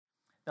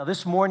Now,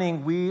 this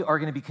morning, we are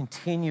going to be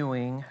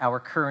continuing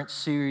our current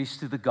series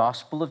through the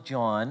Gospel of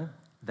John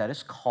that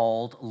is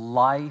called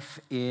Life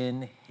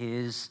in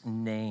His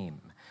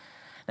Name.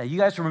 Now, you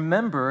guys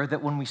remember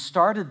that when we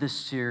started this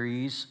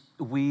series,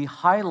 we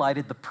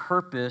highlighted the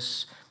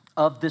purpose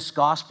of this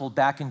gospel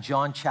back in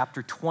John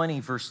chapter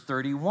 20, verse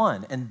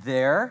 31. And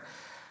there,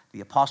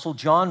 the Apostle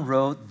John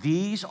wrote,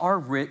 "These are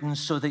written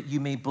so that you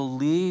may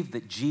believe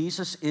that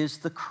Jesus is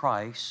the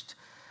Christ,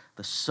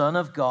 the Son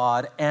of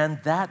God,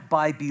 and that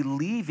by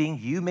believing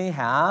you may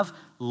have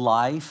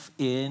life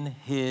in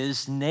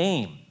His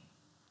name."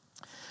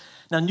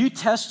 Now, New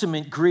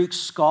Testament Greek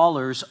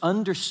scholars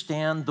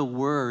understand the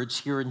words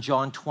here in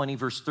John 20,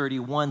 verse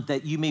 31,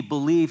 that you may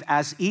believe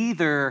as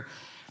either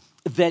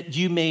that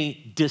you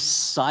may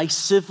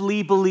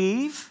decisively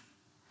believe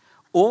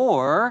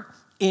or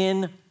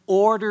in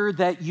order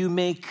that you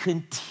may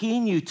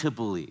continue to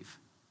believe.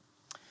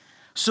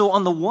 So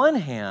on the one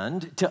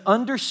hand, to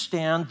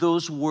understand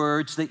those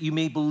words that you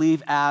may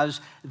believe as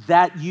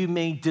that you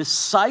may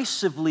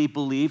decisively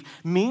believe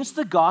means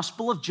the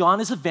Gospel of John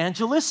is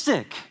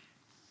evangelistic.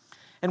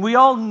 And we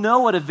all know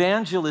what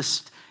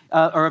evangelism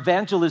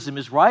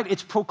is, right?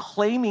 It's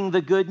proclaiming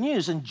the good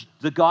news. And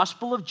the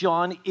Gospel of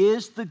John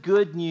is the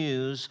good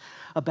news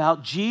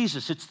about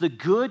Jesus. It's the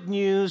good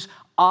news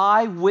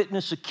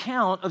eyewitness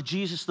account of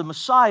Jesus the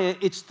Messiah.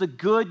 It's the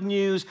good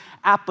news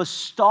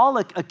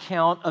apostolic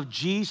account of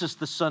Jesus,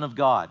 the Son of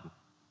God.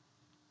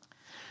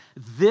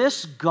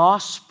 This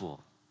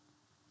gospel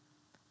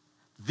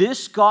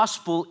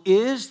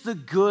is the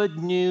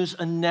good news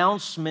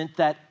announcement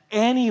that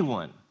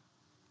anyone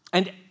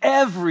and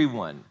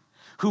everyone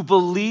who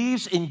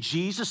believes in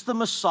Jesus the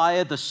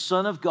Messiah, the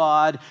Son of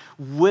God,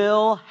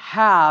 will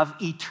have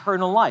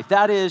eternal life.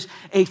 That is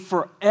a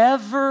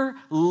forever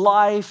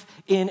life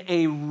in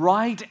a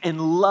right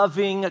and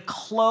loving,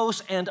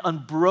 close and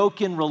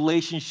unbroken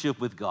relationship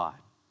with God.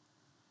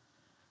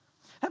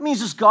 That means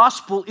this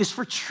gospel is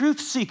for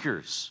truth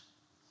seekers.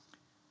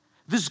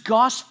 This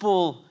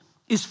gospel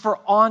is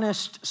for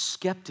honest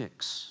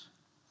skeptics.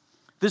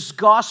 This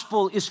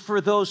gospel is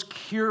for those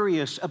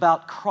curious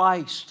about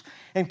Christ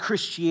and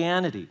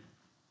Christianity.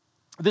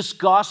 This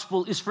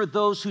gospel is for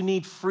those who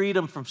need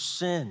freedom from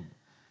sin,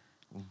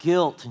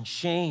 guilt, and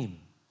shame.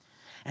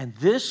 And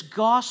this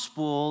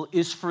gospel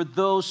is for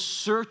those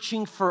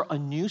searching for a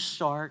new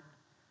start,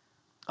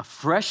 a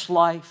fresh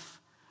life,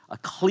 a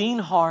clean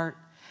heart,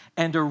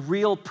 and a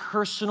real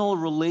personal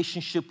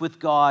relationship with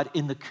God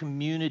in the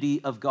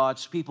community of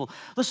God's people.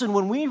 Listen,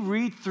 when we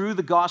read through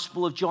the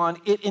Gospel of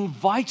John, it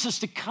invites us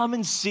to come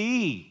and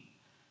see.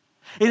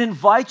 It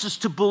invites us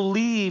to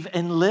believe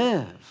and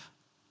live.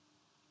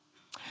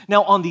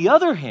 Now, on the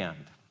other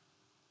hand,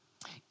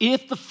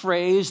 if the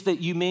phrase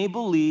that you may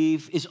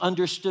believe is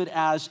understood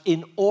as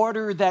in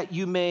order that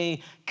you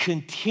may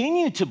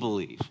continue to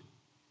believe,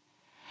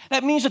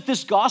 that means that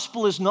this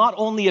gospel is not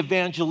only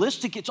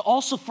evangelistic, it's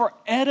also for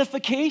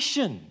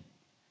edification.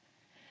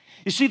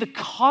 You see, the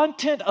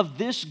content of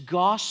this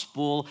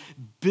gospel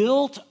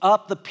built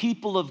up the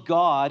people of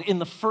God in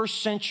the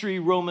first century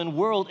Roman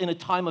world in a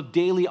time of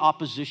daily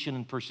opposition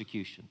and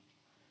persecution.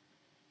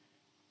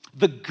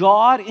 The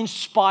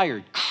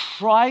God-inspired,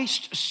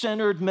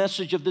 Christ-centered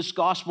message of this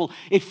gospel,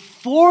 it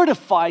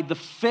fortified the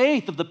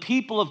faith of the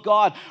people of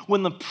God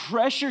when the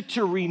pressure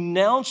to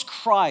renounce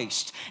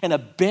Christ and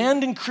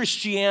abandon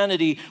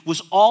Christianity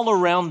was all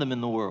around them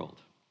in the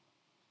world.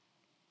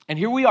 And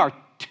here we are,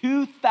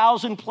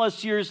 2,000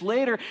 plus years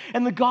later,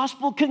 and the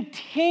gospel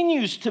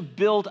continues to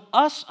build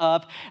us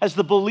up as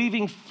the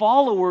believing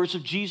followers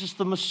of Jesus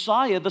the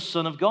Messiah, the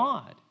Son of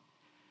God.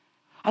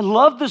 I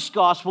love this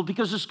gospel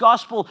because this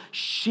gospel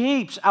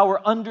shapes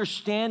our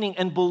understanding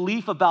and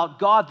belief about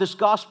God. This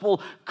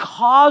gospel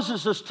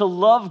causes us to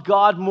love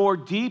God more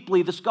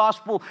deeply. This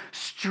gospel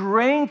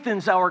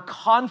strengthens our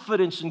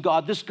confidence in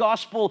God. This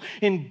gospel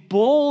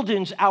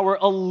emboldens our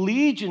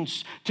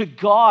allegiance to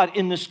God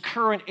in this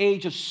current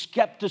age of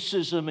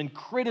skepticism and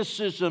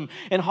criticism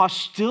and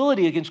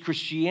hostility against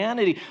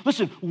Christianity.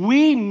 Listen,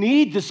 we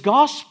need this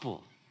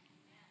gospel.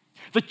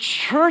 The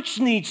church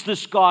needs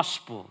this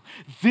gospel.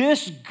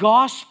 This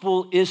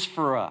gospel is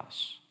for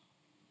us.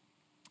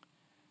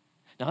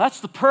 Now, that's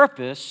the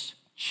purpose.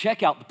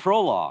 Check out the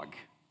prologue.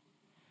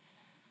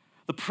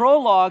 The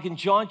prologue in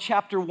John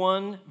chapter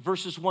 1,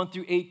 verses 1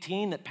 through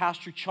 18 that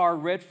Pastor Char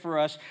read for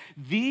us,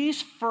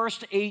 these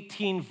first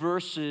 18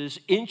 verses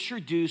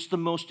introduce the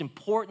most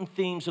important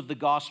themes of the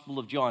Gospel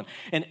of John.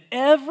 And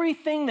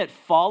everything that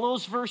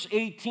follows verse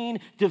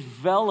 18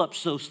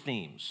 develops those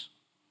themes.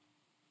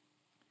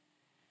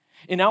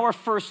 In our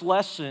first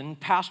lesson,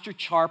 Pastor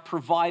Char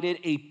provided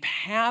a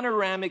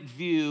panoramic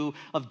view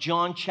of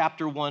John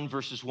chapter 1,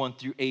 verses 1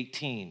 through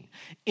 18,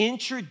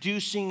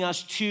 introducing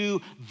us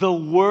to the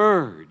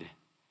Word,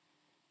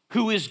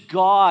 who is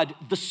God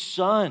the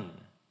Son.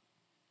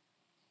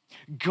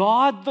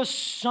 God the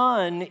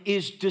Son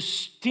is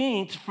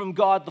distinct from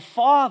God the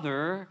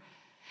Father,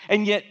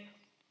 and yet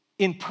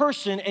in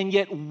person, and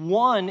yet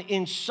one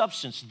in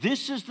substance.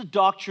 This is the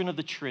doctrine of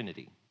the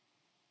Trinity.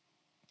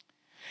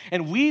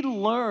 And we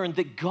learn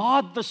that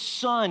God the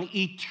Son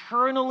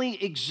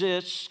eternally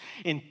exists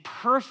in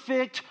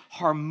perfect,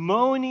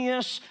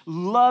 harmonious,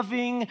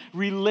 loving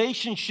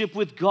relationship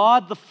with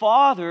God the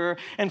Father.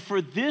 And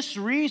for this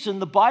reason,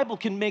 the Bible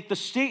can make the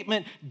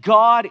statement,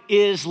 God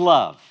is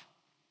love.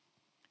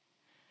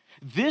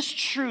 This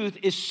truth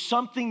is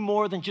something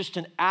more than just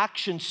an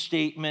action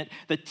statement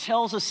that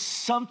tells us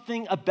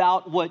something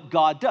about what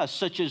God does,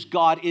 such as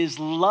God is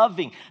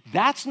loving.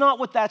 That's not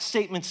what that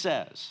statement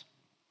says.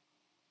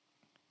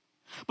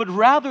 But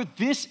rather,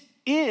 this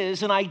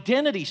is an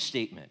identity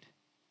statement.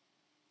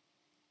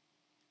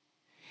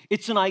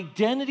 It's an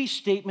identity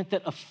statement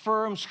that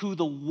affirms who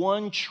the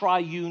one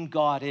triune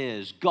God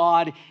is.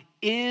 God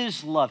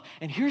is love.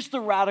 And here's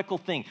the radical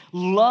thing.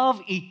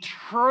 Love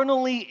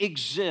eternally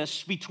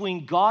exists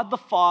between God the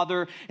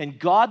Father and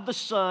God the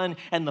Son,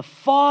 and the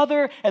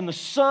Father and the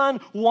Son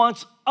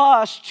wants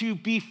us to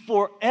be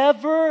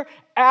forever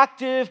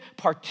active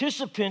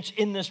participants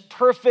in this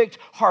perfect,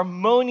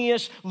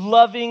 harmonious,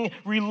 loving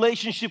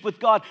relationship with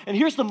God. And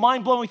here's the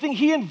mind-blowing thing.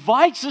 He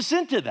invites us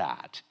into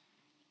that.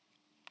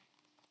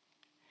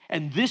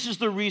 And this is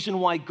the reason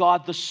why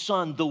God the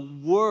Son, the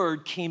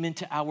Word, came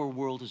into our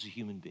world as a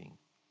human being.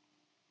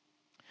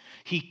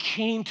 He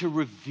came to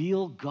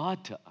reveal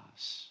God to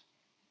us.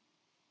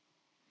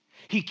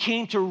 He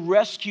came to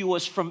rescue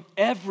us from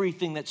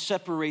everything that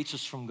separates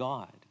us from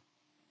God.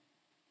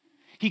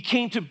 He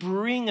came to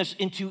bring us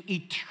into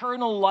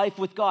eternal life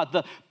with God,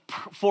 the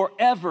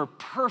forever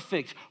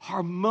perfect,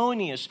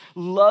 harmonious,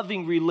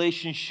 loving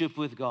relationship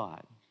with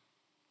God.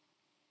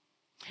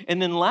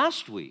 And then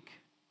last week,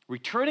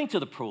 returning to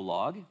the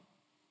prologue,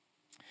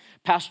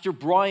 Pastor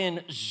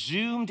Brian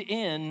zoomed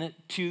in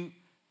to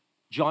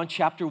John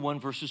chapter 1,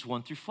 verses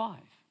 1 through 5.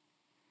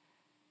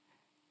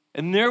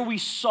 And there we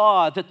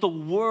saw that the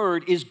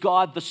Word is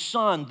God the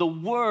Son. The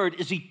Word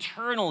is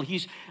eternal.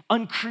 He's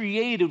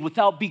uncreated,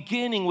 without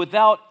beginning,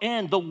 without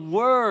end. The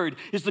Word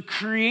is the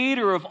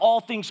creator of all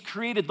things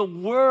created. The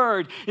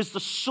Word is the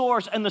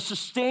source and the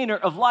sustainer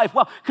of life.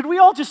 Wow, could we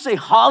all just say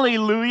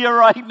hallelujah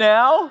right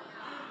now?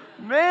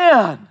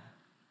 Man.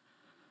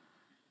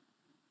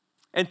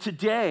 And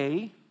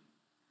today,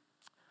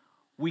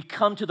 we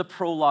come to the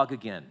prologue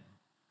again.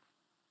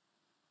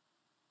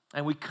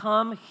 And we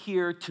come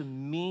here to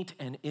meet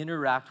and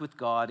interact with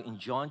God in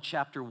John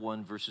chapter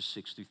 1, verses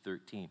 6 through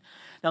 13.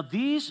 Now,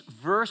 these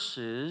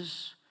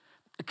verses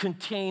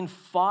contain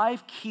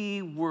 5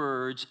 key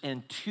words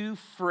and 2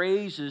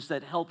 phrases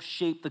that help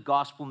shape the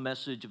gospel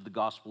message of the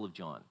Gospel of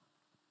John.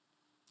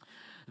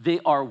 They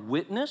are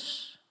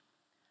witness,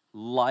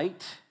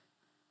 light,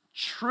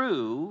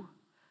 true,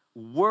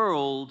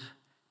 world,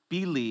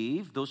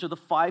 believe. Those are the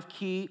 5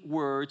 key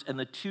words, and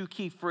the 2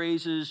 key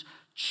phrases,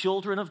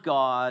 children of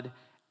God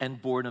and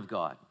born of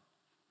God.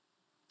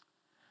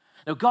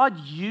 Now, God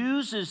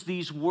uses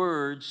these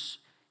words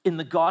in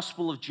the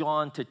Gospel of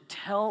John to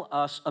tell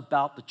us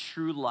about the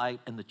true light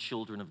and the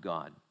children of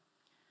God.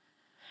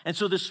 And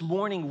so this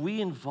morning,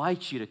 we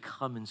invite you to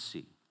come and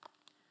see.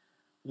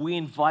 We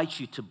invite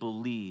you to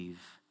believe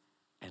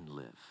and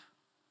live.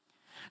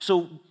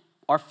 So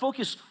our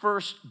focus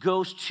first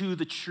goes to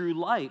the true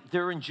light.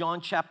 There in John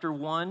chapter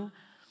 1,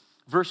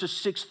 verses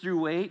 6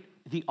 through 8,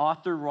 the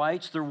author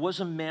writes, there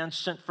was a man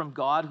sent from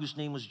God whose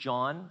name was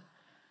John.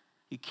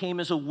 He came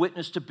as a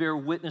witness to bear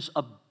witness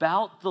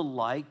about the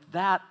light,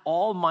 that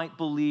all might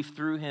believe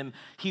through him.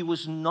 He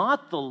was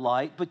not the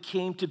light, but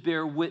came to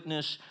bear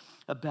witness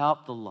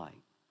about the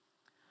light.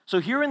 So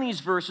here in these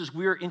verses,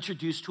 we are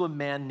introduced to a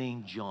man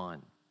named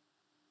John.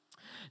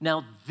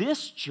 Now,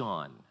 this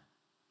John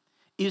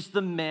is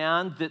the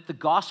man that the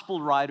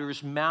gospel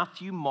writers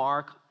Matthew,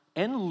 Mark,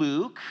 and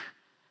Luke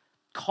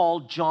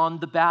called John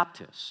the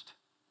Baptist.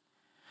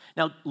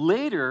 Now,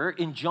 later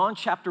in John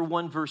chapter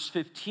 1, verse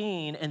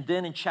 15, and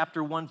then in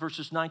chapter 1,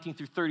 verses 19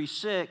 through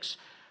 36,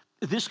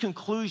 this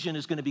conclusion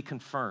is going to be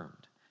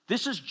confirmed.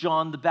 This is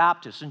John the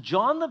Baptist. And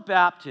John the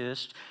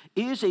Baptist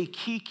is a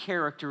key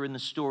character in the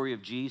story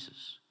of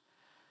Jesus.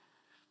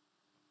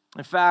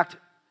 In fact,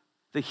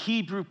 the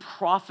Hebrew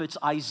prophets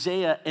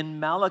Isaiah and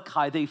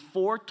Malachi, they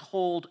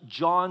foretold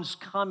John's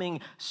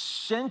coming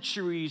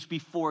centuries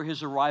before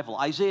his arrival.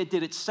 Isaiah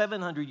did it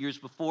 700 years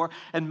before,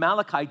 and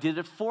Malachi did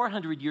it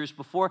 400 years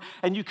before.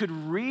 And you could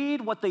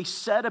read what they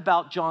said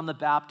about John the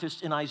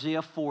Baptist in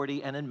Isaiah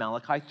 40 and in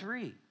Malachi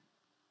 3.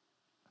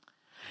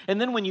 And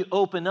then when you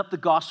open up the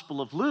Gospel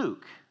of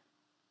Luke,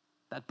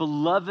 that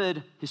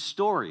beloved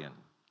historian,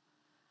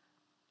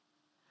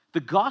 the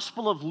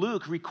Gospel of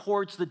Luke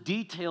records the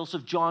details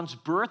of John's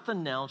birth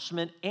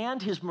announcement and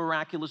his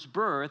miraculous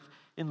birth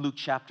in Luke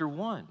chapter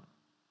 1.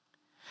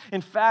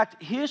 In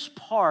fact, his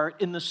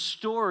part in the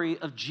story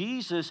of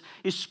Jesus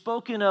is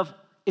spoken of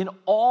in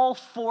all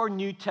 4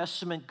 New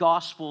Testament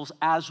Gospels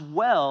as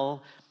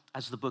well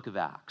as the book of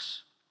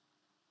Acts.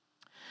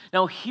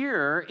 Now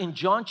here in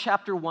John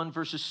chapter 1,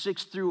 verses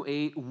 6 through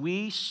 8,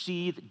 we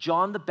see that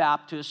John the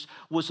Baptist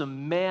was a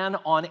man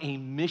on a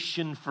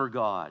mission for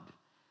God.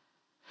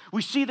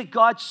 We see that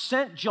God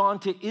sent John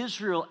to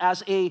Israel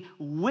as a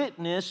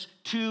witness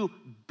to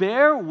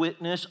bear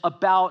witness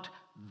about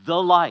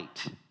the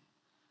light.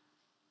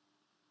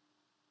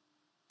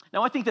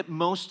 Now, I think that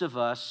most of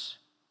us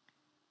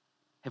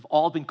have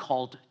all been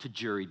called to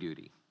jury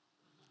duty.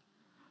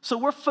 So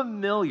we're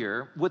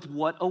familiar with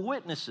what a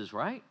witness is,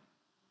 right?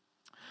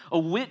 A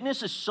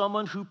witness is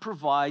someone who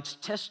provides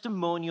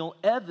testimonial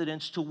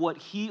evidence to what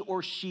he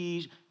or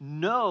she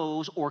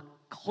knows or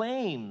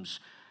claims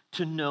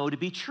to know to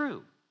be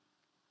true.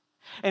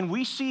 And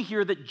we see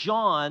here that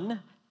John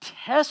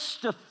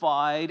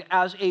testified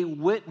as a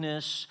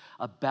witness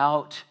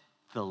about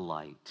the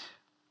light.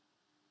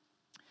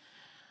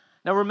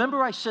 Now,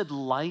 remember I said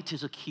light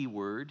is a key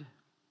word?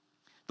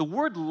 The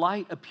word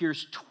light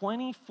appears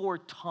 24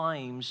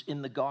 times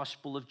in the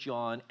Gospel of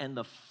John, and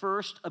the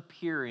first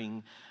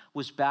appearing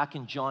was back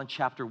in John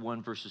chapter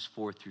 1, verses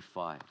 4 through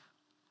 5.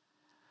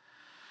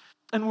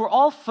 And we're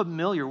all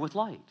familiar with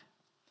light.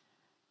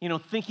 You know,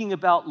 thinking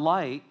about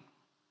light,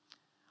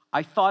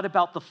 I thought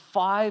about the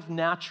 5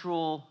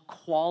 natural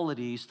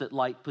qualities that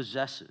light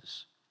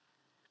possesses.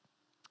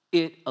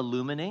 It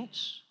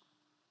illuminates,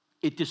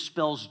 it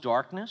dispels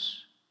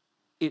darkness,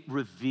 it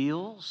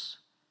reveals,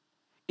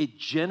 it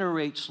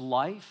generates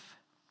life,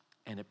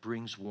 and it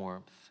brings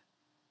warmth.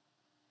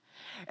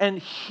 And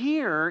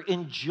here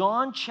in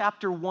John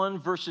chapter 1,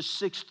 verses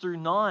 6 through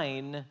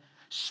 9,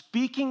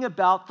 speaking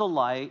about the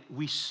light,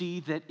 we see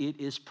that it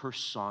is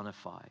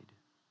personified.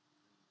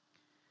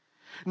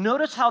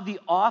 Notice how the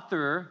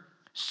author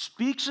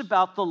speaks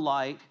about the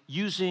light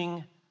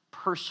using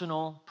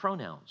personal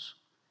pronouns.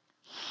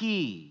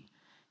 He,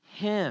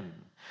 him.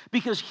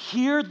 Because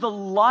here the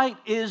light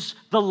is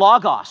the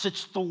Logos.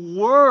 It's the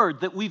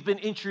Word that we've been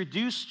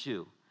introduced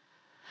to.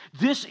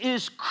 This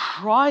is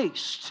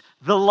Christ,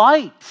 the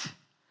light.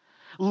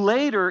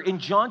 Later in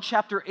John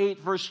chapter 8,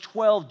 verse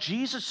 12,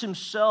 Jesus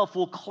himself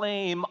will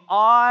claim,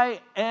 I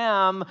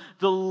am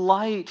the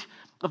light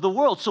of the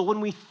world. So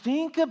when we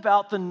think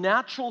about the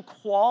natural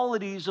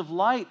qualities of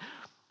light,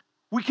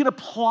 we can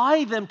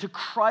apply them to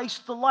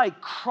Christ the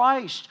light.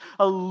 Christ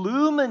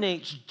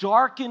illuminates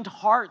darkened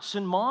hearts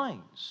and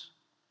minds.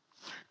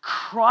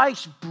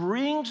 Christ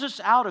brings us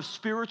out of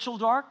spiritual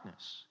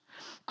darkness.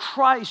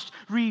 Christ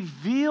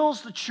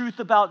reveals the truth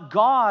about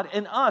God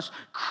and us.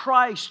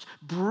 Christ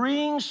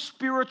brings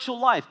spiritual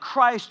life.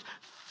 Christ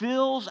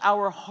fills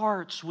our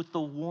hearts with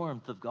the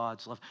warmth of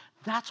God's love.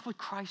 That's what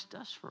Christ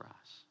does for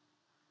us.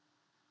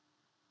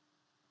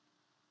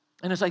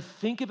 And as I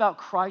think about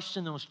Christ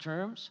in those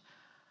terms,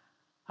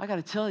 I got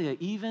to tell you,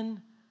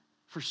 even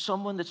for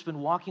someone that's been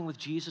walking with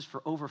Jesus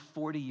for over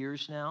 40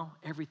 years now,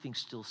 everything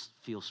still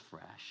feels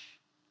fresh.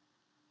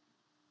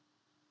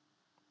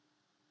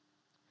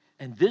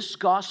 And this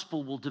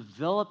gospel will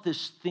develop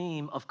this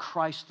theme of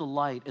Christ the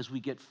light as we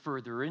get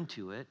further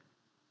into it.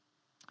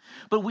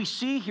 But we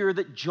see here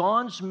that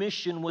John's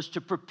mission was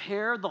to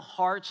prepare the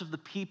hearts of the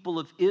people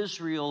of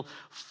Israel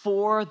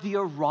for the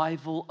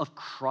arrival of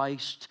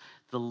Christ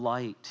the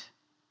light.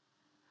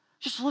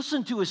 Just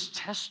listen to his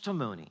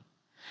testimony.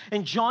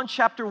 In John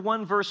chapter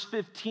 1, verse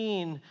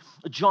 15,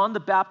 John the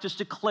Baptist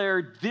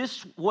declared,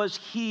 this was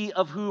he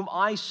of whom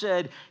I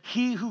said,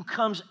 he who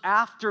comes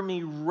after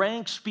me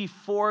ranks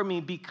before me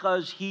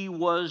because he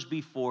was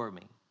before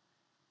me.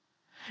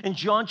 In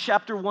John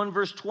chapter 1,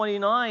 verse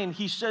 29,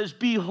 he says,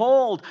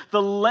 behold,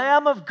 the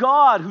Lamb of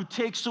God who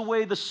takes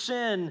away the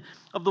sin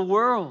of the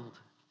world.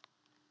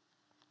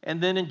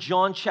 And then in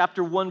John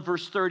chapter 1,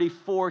 verse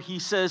 34, he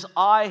says,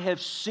 I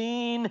have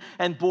seen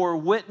and bore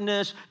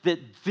witness that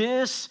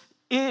this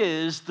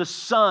is the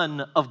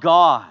Son of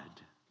God.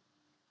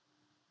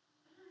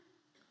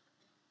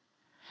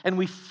 And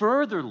we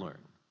further learn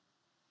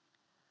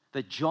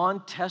that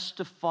John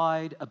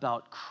testified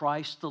about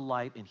Christ the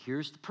light, and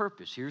here's the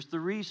purpose, here's the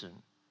reason.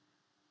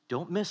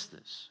 Don't miss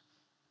this.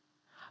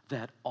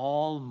 That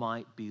all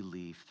might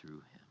believe through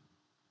him.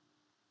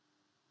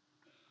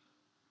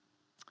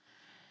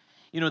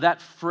 You know,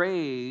 that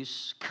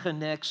phrase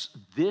connects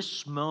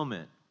this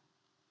moment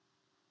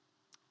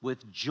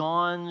with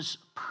John's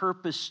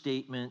purpose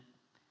statement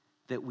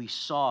that we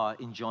saw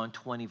in John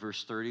 20,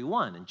 verse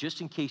 31. And just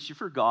in case you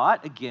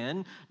forgot,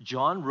 again,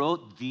 John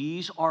wrote,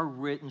 these are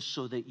written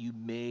so that you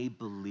may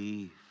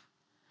believe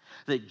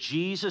that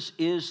Jesus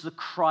is the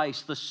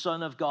Christ, the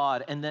Son of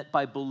God, and that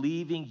by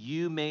believing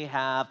you may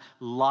have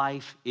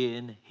life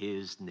in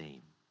his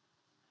name.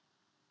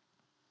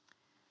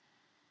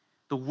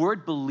 The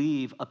word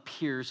believe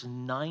appears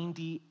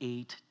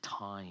 98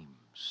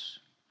 times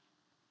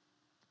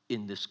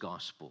in this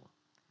gospel.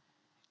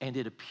 And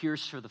it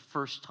appears for the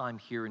first time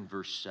here in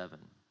verse 7.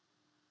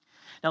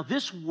 Now,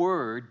 this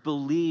word,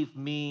 believe,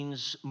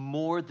 means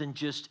more than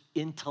just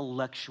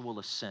intellectual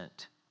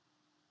assent.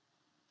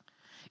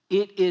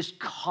 It is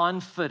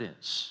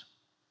confidence.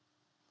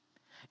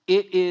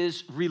 It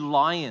is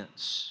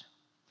reliance.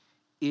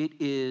 It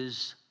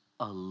is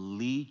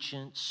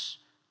allegiance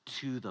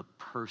to the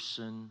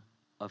person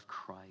of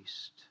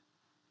Christ.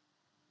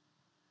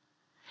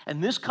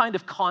 And this kind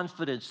of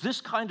confidence, this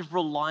kind of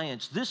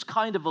reliance, this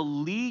kind of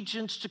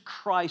allegiance to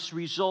Christ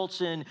results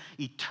in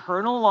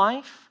eternal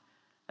life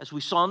as we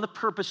saw in the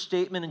purpose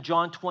statement in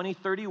John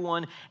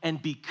 20:31,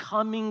 and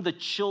becoming the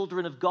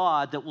children of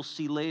God that we'll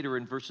see later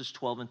in verses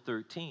 12 and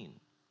 13.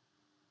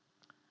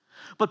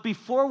 But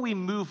before we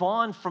move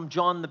on from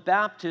John the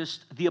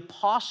Baptist, the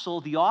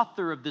apostle, the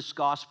author of this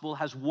gospel,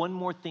 has one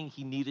more thing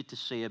he needed to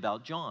say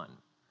about John.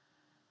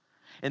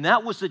 And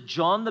that was that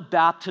John the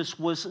Baptist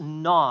was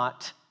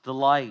not the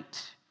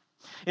light.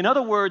 In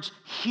other words,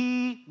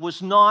 he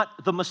was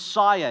not the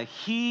Messiah.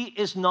 He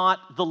is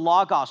not the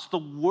Logos, the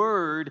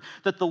word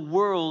that the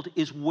world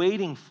is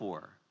waiting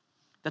for,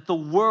 that the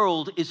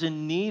world is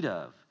in need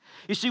of.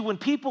 You see, when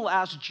people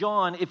asked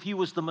John if he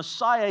was the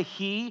Messiah,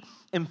 he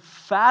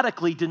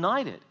emphatically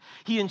denied it.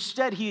 He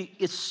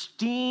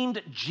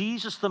esteemed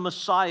Jesus the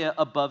Messiah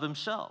above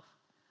himself.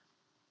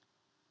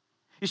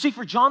 You see,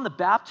 for John the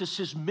Baptist,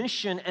 his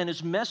mission and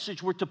his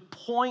message were to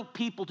point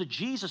people to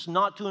Jesus,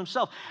 not to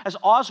himself. As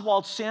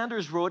Oswald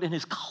Sanders wrote in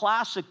his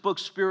classic book,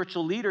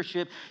 Spiritual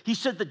Leadership, he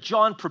said that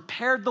John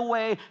prepared the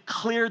way,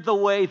 cleared the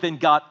way, then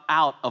got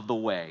out of the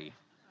way.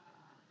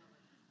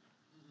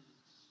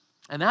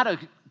 And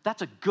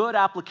that's a good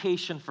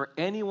application for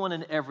anyone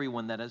and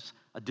everyone that has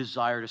a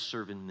desire to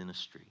serve in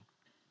ministry.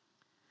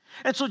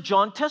 And so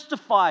John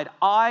testified,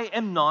 I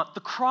am not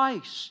the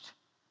Christ,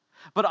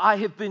 but I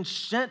have been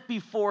sent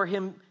before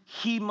him.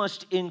 He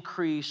must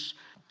increase,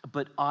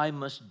 but I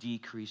must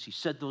decrease. He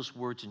said those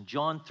words in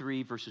John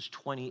 3, verses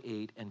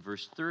 28 and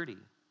verse 30.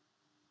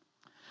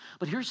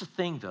 But here's the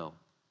thing, though.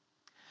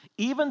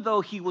 Even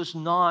though he was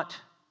not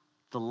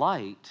the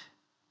light,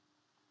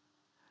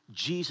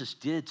 Jesus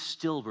did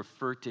still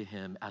refer to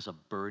him as a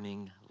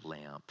burning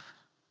lamp.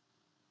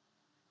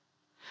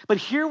 But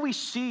here we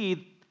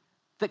see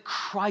that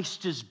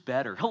Christ is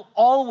better. He'll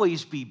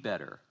always be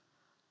better.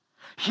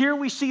 Here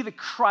we see that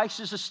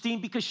Christ is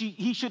esteemed because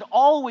he should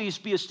always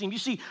be esteemed. You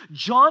see,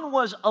 John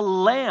was a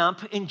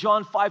lamp in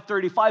John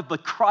 5:35,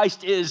 but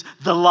Christ is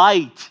the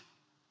light.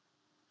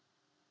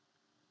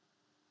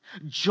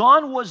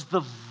 John was the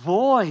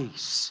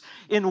voice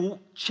in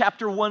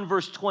chapter 1,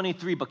 verse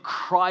 23, but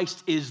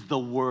Christ is the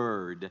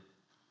word.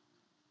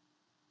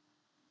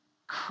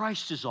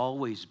 Christ is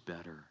always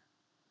better.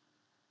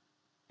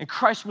 And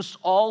Christ must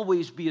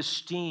always be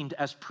esteemed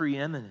as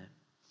preeminent.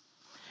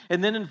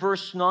 And then in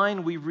verse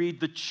 9, we read,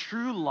 the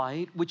true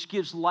light, which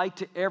gives light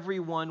to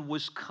everyone,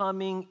 was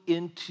coming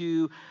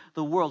into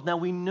the world. Now,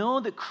 we know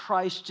that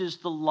Christ is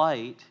the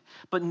light,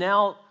 but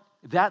now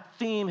that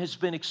theme has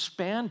been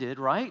expanded,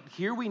 right?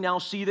 Here we now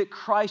see that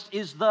Christ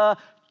is the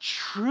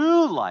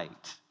true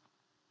light.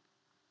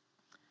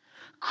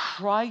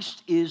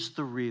 Christ is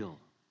the real.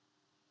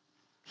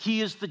 He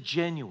is the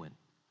genuine.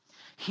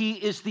 He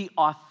is the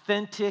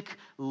authentic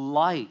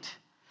light.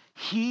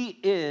 He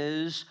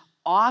is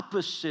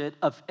opposite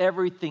of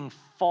everything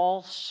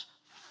false,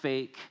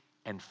 fake,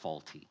 and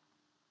faulty.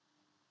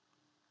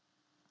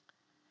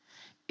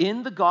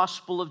 In the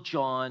Gospel of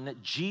John,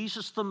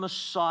 Jesus the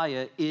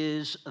Messiah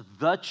is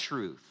the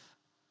truth,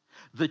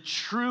 the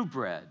true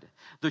bread,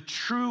 the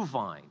true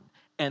vine,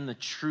 and the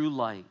true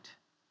light.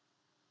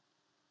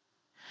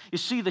 You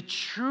see, the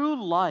true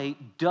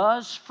light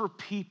does for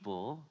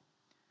people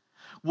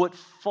what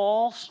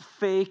false,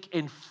 fake,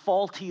 and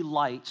faulty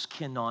lights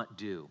cannot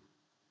do.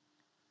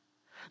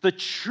 The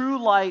true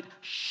light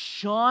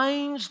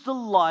shines the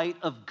light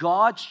of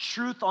God's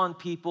truth on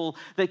people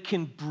that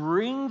can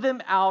bring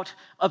them out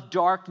of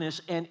darkness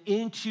and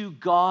into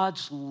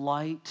God's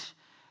light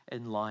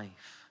and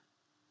life.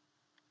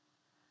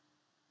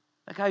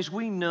 Now, guys,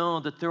 we know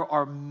that there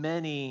are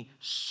many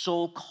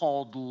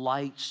so-called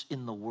lights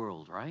in the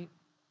world, right?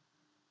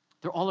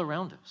 They're all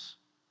around us.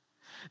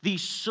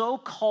 These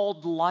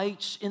so-called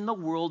lights in the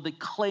world that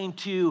claim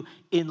to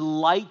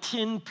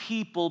enlighten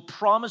people,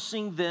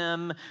 promising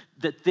them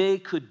that they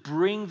could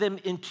bring them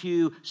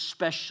into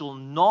special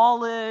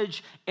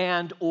knowledge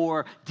and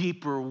or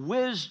deeper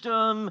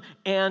wisdom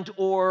and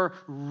or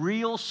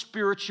real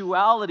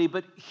spirituality.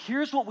 But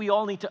here's what we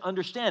all need to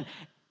understand.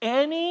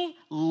 Any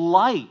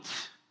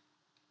light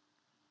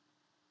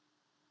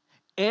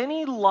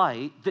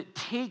that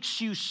takes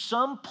you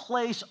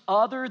someplace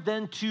other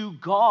than to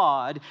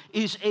God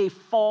is a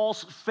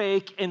false,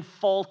 fake, and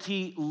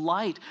faulty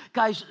light.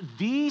 Guys,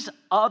 these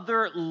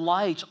other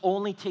lights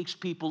only takes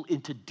people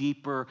into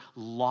deeper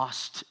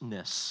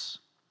lostness.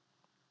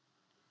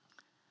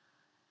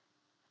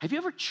 Have you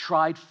ever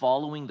tried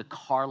following the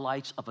car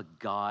lights of a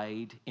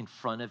guide in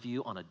front of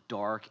you on a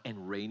dark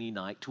and rainy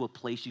night to a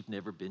place you've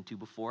never been to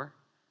before?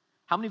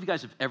 How many of you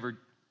guys have ever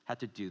had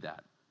to do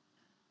that?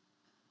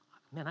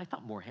 Man, I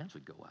thought more hands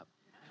would go up.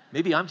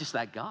 Maybe I'm just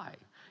that guy.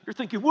 You're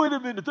thinking, wait a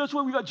minute, that's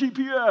why we got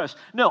GPS.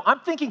 No,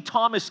 I'm thinking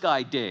Thomas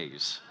Guide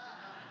days.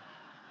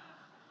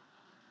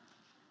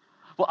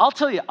 Well, I'll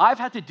tell you, I've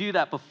had to do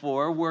that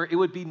before where it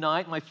would be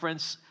night. My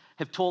friends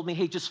have told me,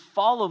 hey, just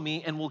follow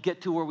me and we'll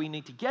get to where we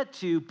need to get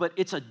to. But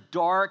it's a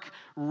dark,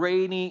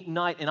 rainy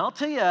night. And I'll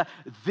tell you,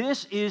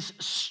 this is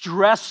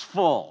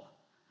stressful.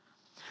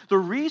 The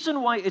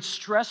reason why it's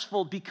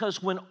stressful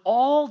because when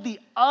all the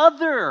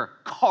other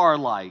car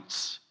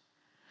lights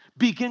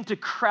begin to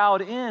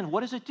crowd in,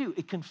 what does it do?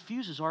 It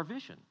confuses our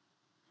vision.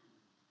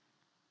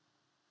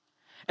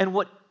 And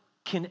what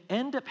can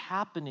end up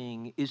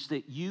happening is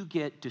that you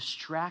get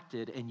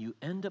distracted and you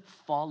end up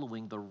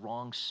following the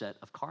wrong set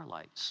of car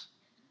lights.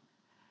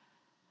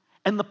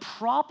 And the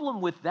problem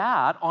with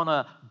that on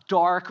a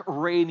dark,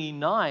 rainy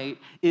night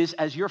is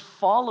as you're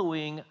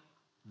following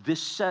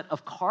this set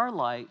of car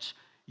lights,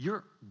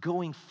 you're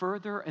going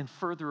further and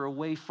further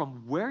away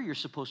from where you're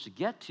supposed to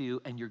get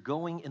to, and you're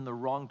going in the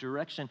wrong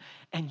direction.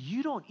 And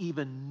you don't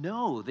even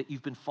know that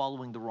you've been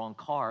following the wrong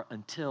car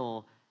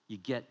until you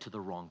get to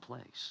the wrong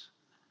place.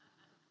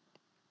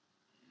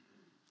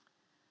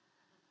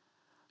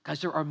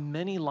 Guys, there are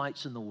many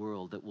lights in the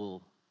world that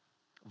will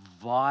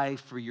vie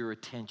for your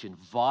attention,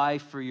 vie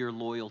for your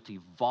loyalty,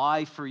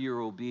 vie for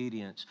your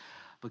obedience.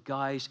 But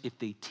guys, if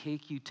they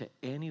take you to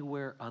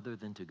anywhere other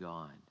than to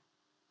God,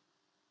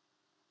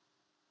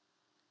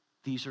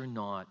 these are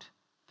not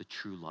the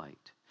true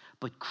light.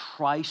 But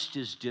Christ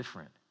is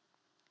different.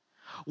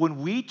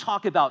 When we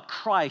talk about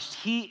Christ,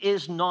 he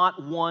is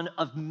not one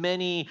of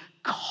many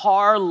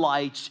car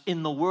lights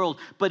in the world,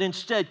 but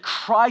instead,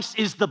 Christ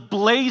is the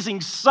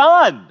blazing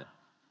sun.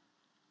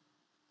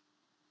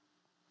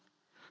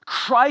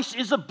 Christ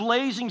is a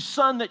blazing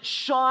sun that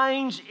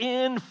shines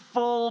in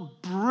full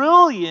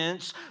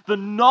brilliance the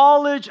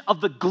knowledge of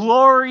the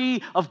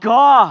glory of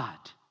God.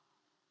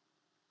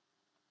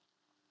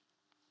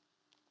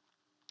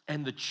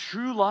 And the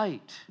true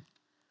light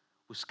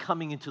was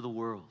coming into the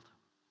world.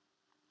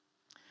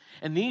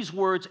 And these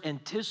words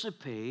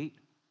anticipate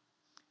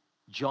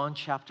John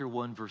chapter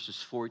 1,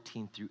 verses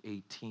 14 through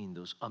 18,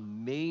 those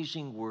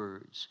amazing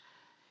words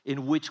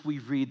in which we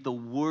read, the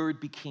Word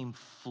became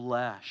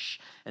flesh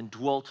and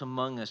dwelt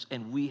among us,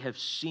 and we have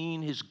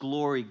seen his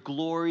glory,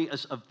 glory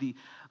as of the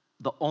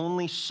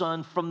only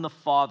Son from the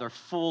Father,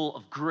 full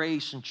of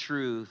grace and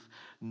truth.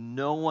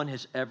 No one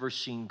has ever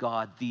seen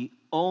God. The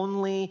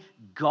only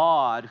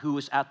God who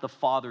is at the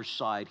Father's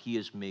side, he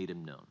has made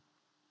him known.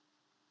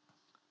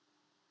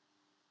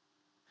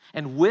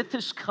 And with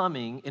his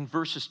coming, in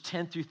verses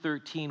 10 through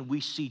 13,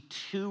 we see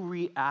two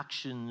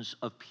reactions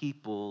of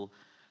people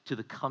to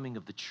the coming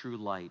of the true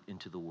light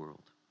into the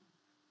world.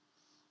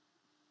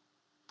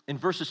 In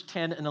verses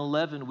 10 and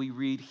 11, we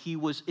read, he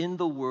was in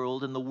the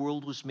world, and the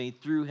world was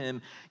made through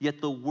him,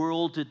 yet the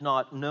world did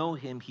not know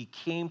him. He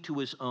came to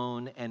his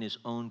own, and his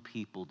own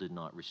people did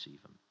not receive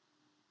him.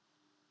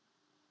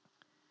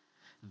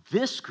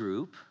 This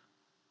group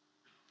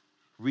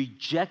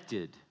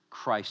rejected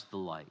Christ the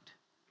light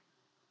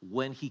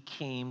when he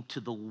came to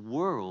the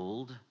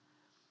world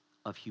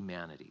of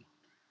humanity.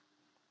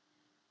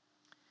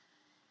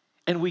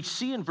 And we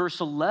see in verse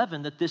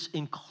 11 that this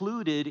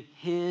included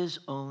his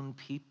own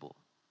people.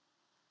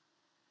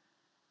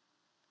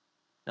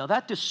 Now,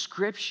 that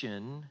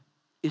description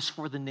is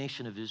for the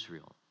nation of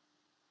Israel.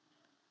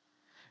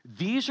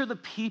 These are the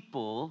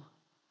people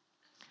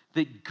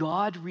that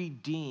God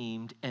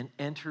redeemed and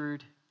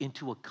entered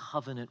into a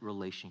covenant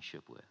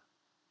relationship with.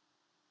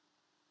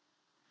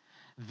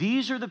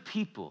 These are the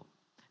people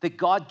that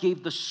God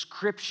gave the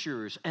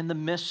scriptures and the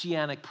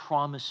messianic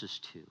promises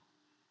to.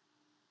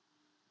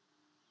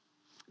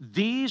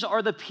 These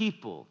are the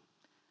people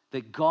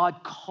that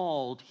God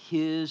called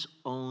his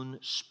own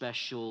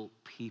special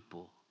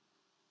people.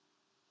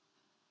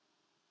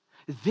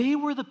 They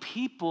were the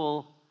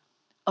people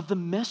of the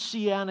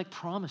messianic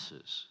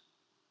promises.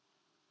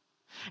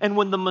 And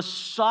when the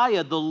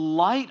Messiah, the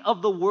light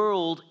of the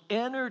world,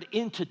 entered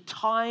into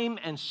time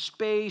and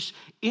space,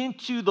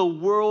 into the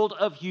world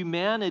of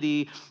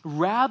humanity,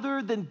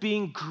 rather than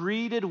being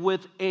greeted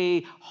with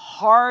a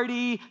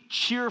hearty,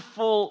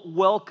 cheerful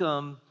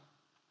welcome,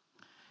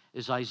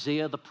 as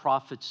Isaiah the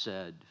prophet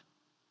said,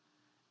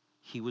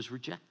 he was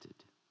rejected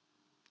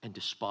and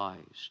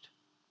despised.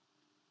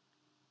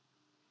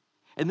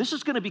 And this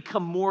is going to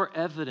become more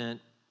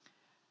evident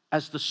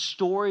as the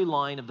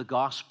storyline of the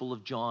Gospel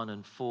of John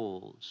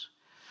unfolds.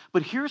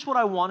 But here's what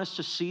I want us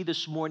to see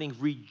this morning.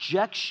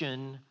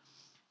 Rejection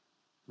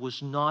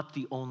was not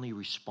the only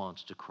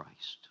response to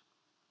Christ.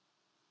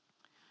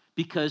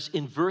 Because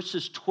in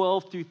verses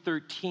 12 through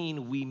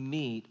 13, we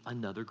meet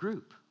another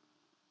group.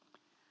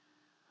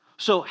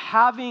 So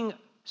having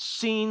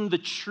seen the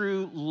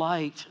true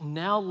light,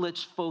 now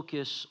let's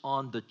focus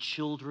on the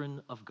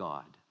children of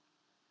God.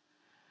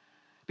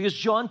 Because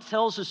John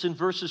tells us in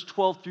verses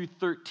 12 through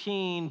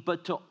 13,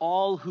 but to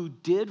all who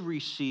did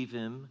receive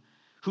him,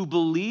 who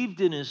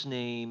believed in his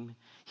name,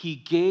 he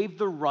gave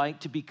the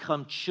right to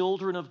become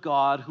children of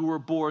God, who were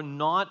born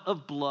not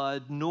of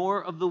blood,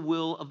 nor of the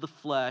will of the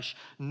flesh,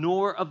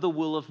 nor of the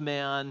will of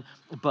man,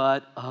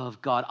 but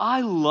of God.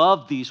 I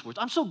love these words.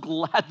 I'm so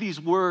glad these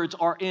words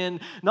are in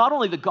not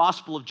only the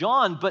Gospel of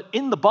John, but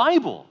in the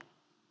Bible.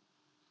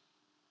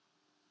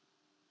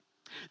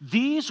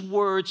 These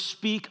words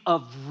speak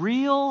of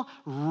real,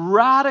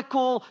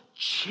 radical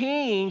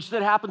change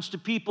that happens to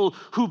people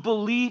who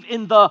believe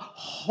in the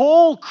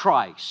whole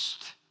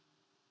Christ,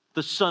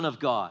 the Son of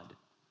God.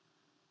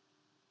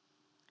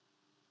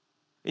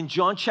 In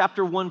John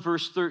chapter 1,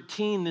 verse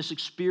 13, this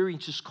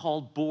experience is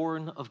called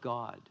born of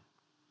God.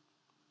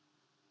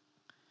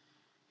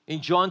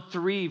 In John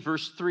 3,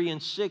 verse 3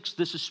 and 6,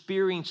 this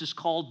experience is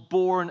called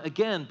born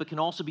again, but can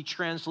also be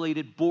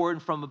translated born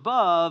from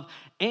above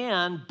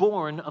and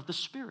born of the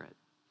Spirit.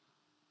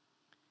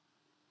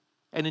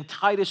 And in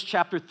Titus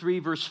chapter 3,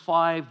 verse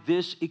 5,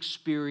 this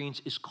experience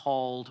is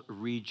called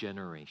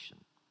regeneration.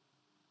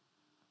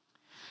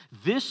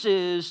 This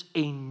is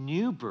a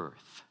new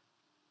birth.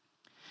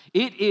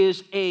 It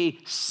is a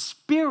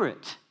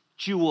spiritual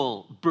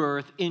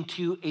birth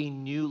into a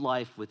new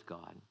life with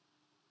God.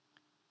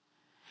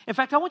 In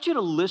fact, I want you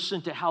to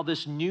listen to how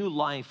this new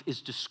life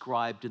is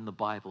described in the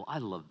Bible. I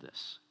love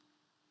this.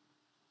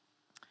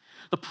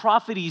 The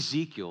prophet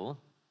Ezekiel,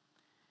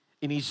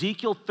 in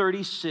Ezekiel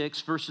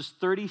 36, verses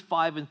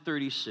 35 and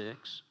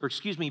 36,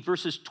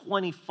 verses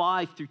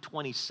 25 through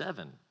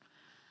 27.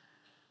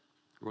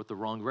 I wrote the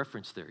wrong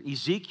reference there.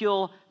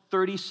 Ezekiel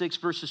 36,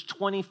 verses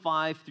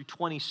 25 through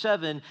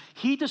 27,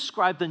 he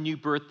described the new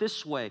birth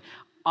this way: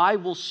 I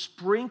will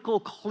sprinkle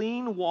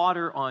clean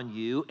water on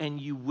you, and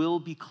you will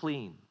be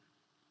clean.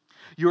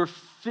 Your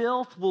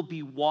filth will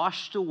be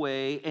washed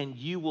away, and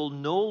you will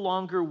no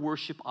longer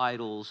worship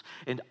idols,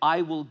 and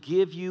I will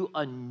give you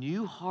a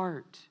new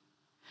heart,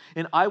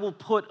 and I will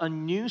put a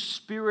new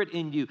spirit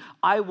in you.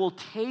 I will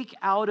take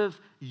out of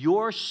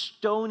your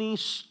stony,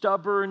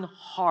 stubborn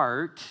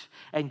heart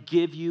and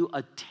give you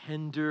a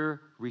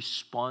tender,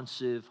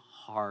 responsive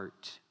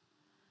heart.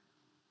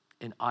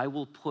 And I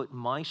will put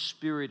my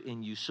spirit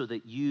in you so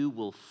that you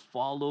will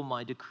follow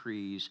my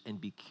decrees and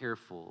be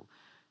careful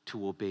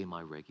to obey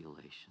my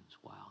regulations.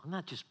 Wow, isn't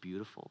that just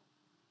beautiful?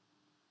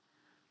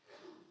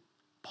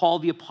 Paul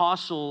the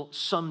Apostle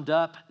summed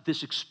up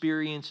this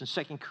experience in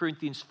 2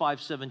 Corinthians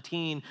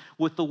 5:17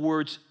 with the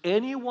words,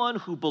 anyone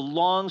who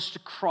belongs to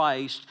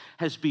Christ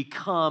has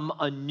become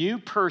a new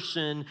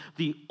person.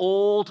 The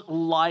old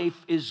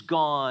life is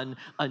gone.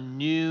 A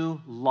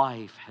new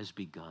life has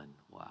begun.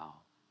 Wow.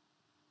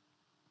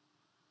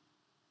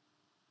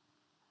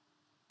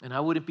 And I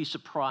wouldn't be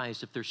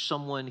surprised if there's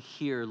someone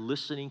here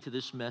listening to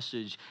this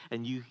message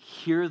and you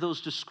hear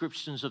those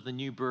descriptions of the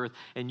new birth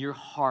and your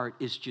heart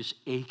is just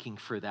aching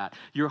for that.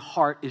 Your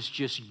heart is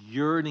just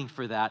yearning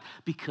for that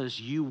because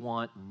you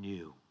want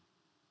new.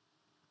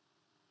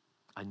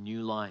 A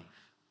new life.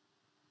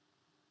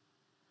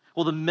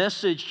 Well, the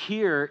message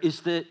here is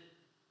that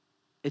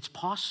it's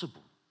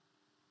possible.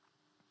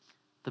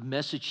 The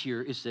message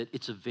here is that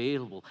it's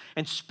available.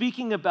 And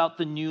speaking about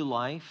the new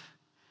life,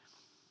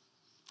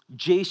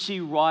 J.C.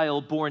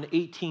 Ryle, born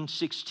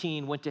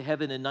 1816, went to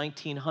heaven in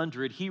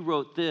 1900. He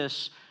wrote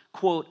this,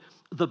 quote,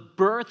 the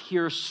birth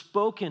here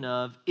spoken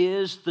of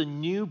is the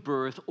new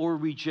birth or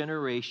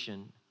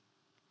regeneration,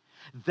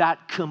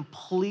 that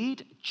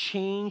complete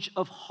change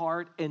of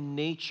heart and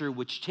nature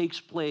which takes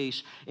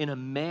place in a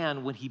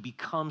man when he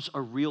becomes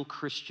a real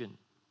Christian.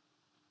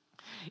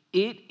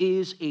 It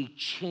is a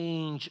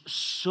change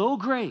so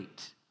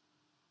great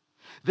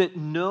that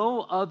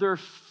no other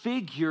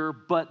figure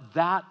but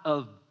that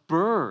of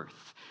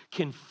birth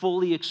can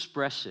fully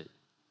express it.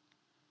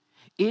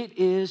 It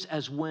is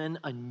as when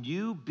a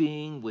new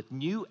being with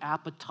new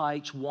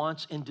appetites,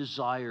 wants, and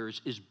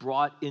desires is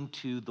brought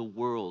into the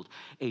world.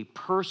 A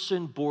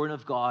person born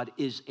of God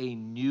is a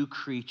new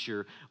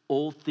creature.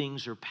 Old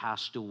things are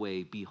passed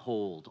away.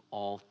 Behold,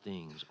 all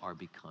things are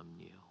become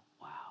new.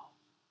 Wow.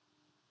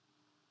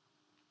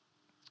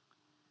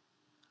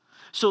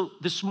 So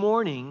this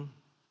morning,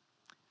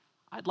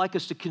 I'd like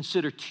us to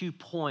consider 2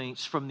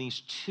 points from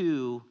these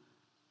 2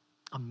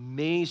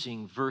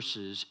 amazing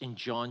verses in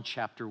John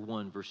chapter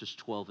 1, verses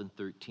 12 and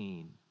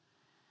 13.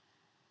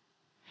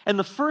 And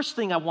the first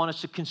thing I want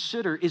us to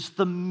consider is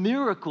the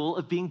miracle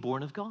of being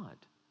born of God.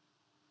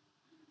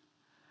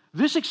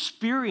 This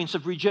experience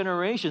of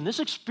regeneration, this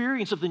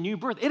experience of the new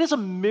birth, it is a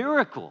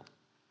miracle.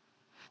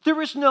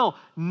 There is no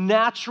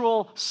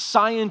natural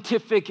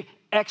scientific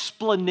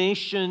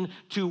explanation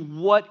to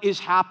what is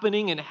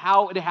happening and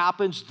how it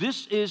happens.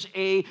 This is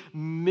a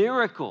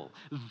miracle.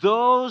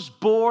 Those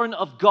born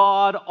of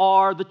God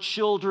are the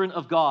children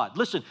of God.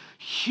 Listen,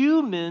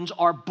 humans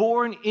are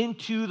born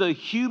into the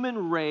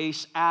human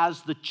race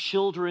as the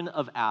children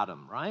of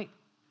Adam, right?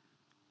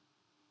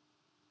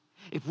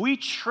 If we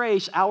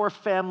trace our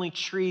family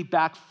tree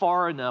back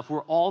far enough,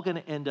 we're all going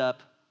to end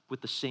up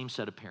with the same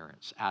set of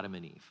parents, Adam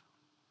and Eve.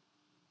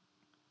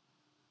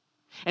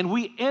 And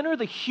we enter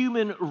the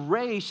human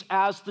race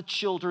as the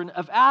children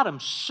of Adam.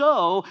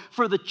 So,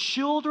 for the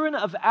children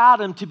of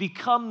Adam to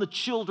become the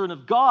children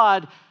of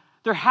God,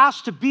 there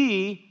has to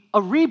be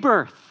a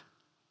rebirth.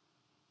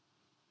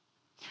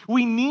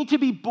 We need to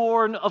be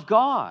born of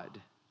God.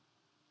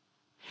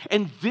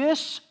 And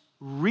this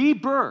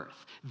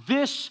rebirth,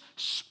 this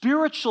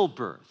spiritual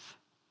birth,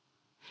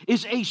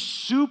 is a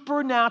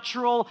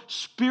supernatural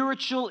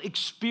spiritual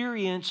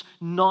experience,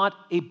 not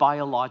a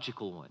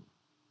biological one.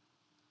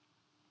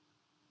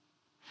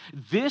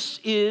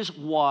 This is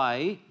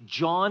why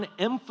John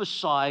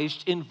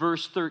emphasized in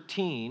verse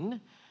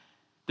 13,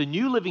 the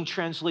New Living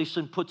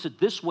Translation puts it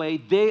this way: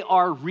 they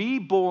are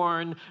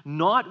reborn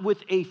not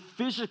with a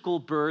physical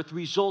birth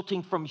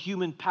resulting from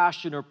human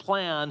passion or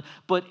plan,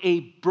 but a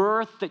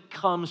birth that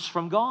comes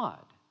from God.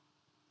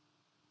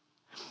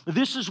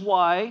 This is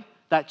why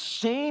that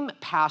same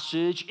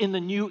passage in the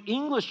New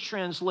English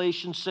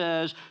translation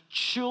says,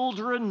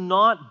 children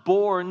not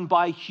born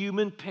by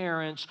human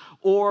parents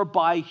or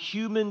by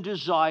human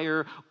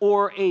desire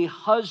or a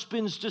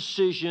husband's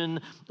decision,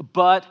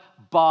 but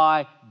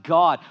by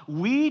God.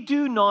 We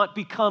do not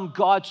become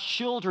God's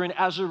children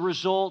as a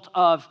result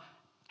of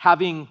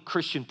having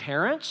Christian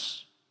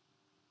parents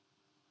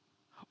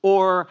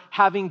or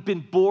having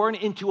been born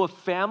into a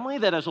family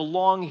that has a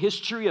long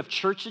history of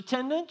church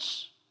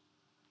attendance,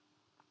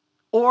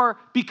 or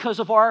because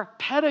of our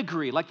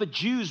pedigree, like the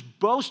Jews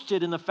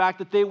boasted in the fact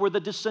that they were the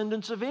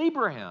descendants of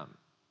Abraham.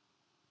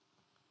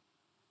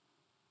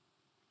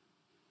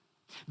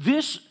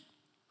 This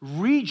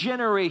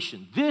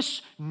regeneration,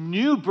 this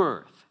new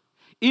birth,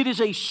 it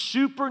is a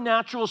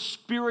supernatural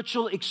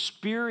spiritual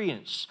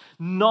experience,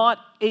 not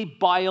a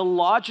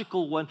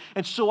biological one.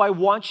 And so I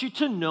want you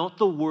to note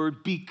the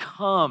word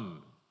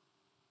become.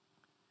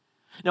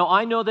 Now,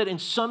 I know that in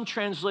some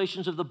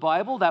translations of the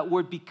Bible, that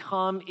word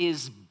become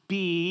is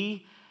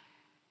be,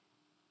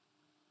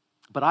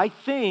 but I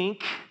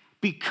think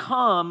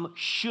become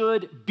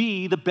should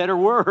be the better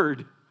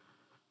word.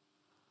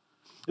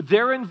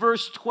 There in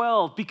verse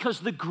 12,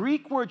 because the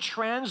Greek word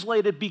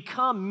translated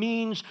become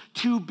means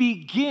to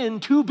begin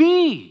to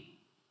be.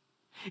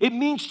 It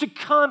means to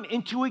come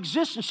into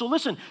existence. So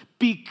listen,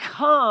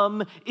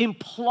 become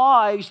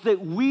implies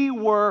that we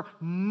were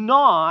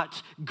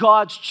not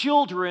God's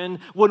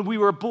children when we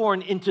were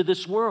born into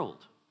this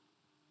world.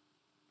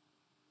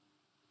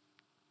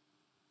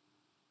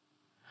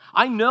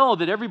 I know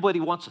that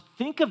everybody wants to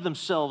think of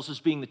themselves as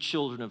being the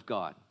children of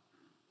God.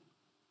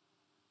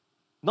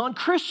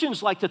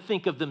 Non-Christians like to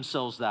think of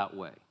themselves that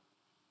way.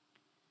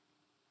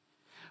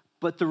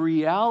 But the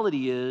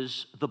reality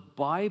is, the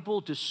Bible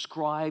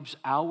describes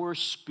our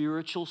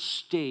spiritual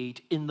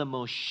state in the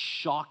most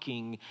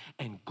shocking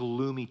and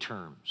gloomy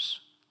terms.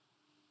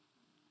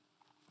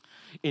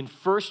 In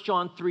 1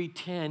 John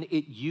 3:10,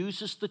 it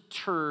uses the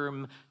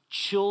term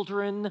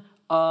children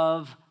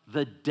of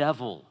the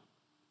devil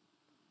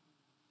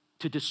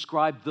to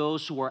describe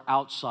those who are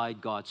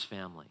outside God's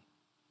family.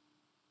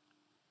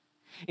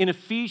 In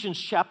Ephesians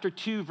chapter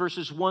 2,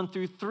 verses 1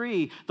 through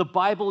 3, the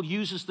Bible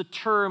uses the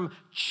term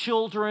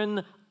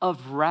children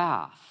of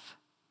wrath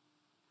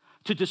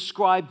to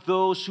describe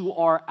those who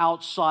are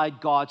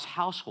outside God's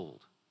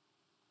household.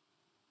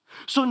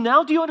 So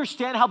now do you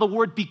understand how the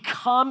word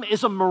become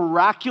is a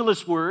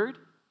miraculous word?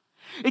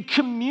 It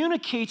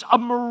communicates a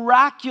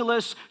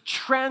miraculous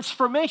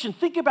transformation.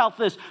 Think about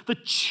this. The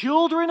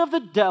children of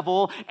the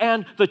devil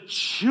and the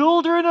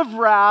children of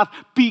wrath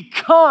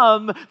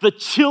become the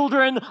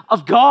children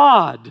of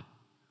God.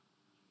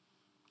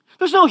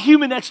 There's no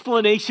human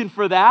explanation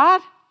for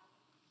that.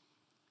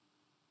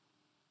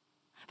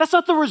 That's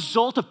not the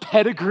result of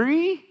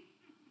pedigree.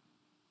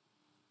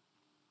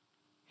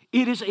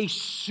 It is a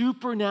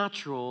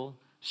supernatural,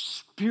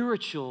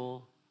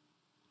 spiritual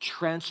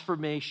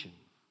transformation.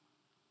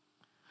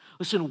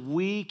 Listen,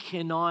 we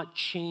cannot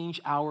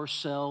change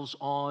ourselves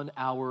on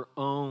our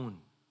own.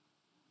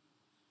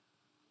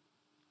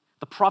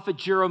 The prophet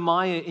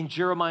Jeremiah in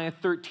Jeremiah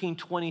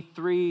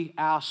 13:23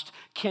 asked,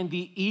 "Can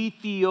the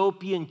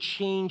Ethiopian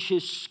change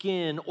his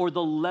skin or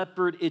the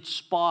leopard its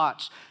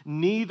spots?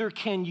 Neither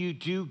can you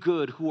do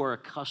good who are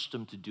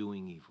accustomed to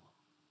doing evil."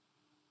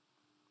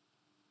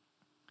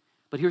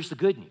 But here's the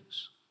good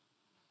news.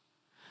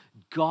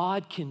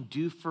 God can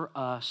do for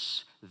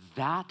us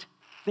that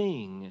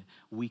thing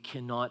we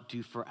cannot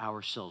do for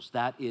ourselves.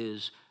 That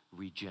is,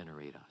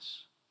 regenerate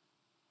us.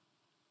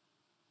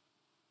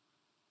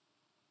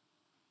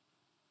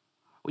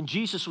 When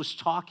Jesus was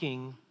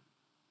talking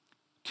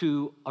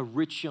to a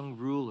rich young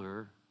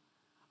ruler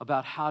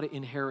about how to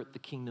inherit the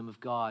kingdom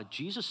of God,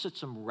 Jesus said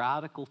some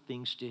radical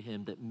things to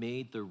him that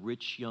made the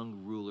rich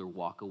young ruler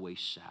walk away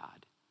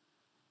sad.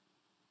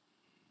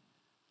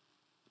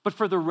 But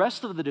for the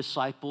rest of the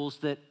disciples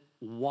that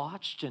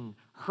watched and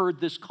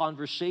heard this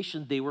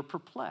conversation, they were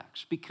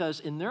perplexed because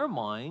in their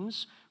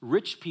minds,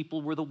 rich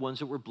people were the ones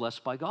that were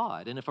blessed by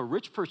God. And if a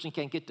rich person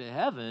can't get to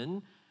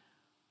heaven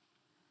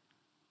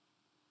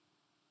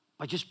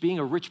by just being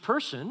a rich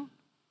person,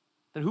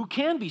 then who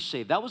can be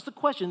saved? That was the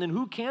question. Then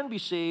who can be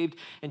saved?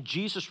 And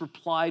Jesus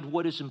replied,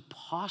 what is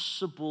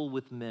impossible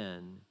with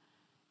men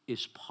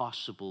is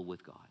possible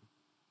with God.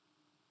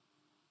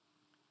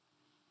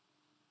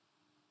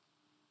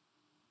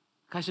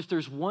 Guys, if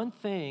there's one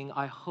thing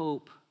I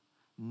hope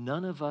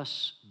none of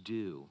us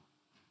do,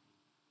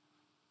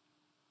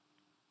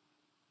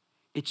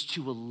 it's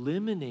to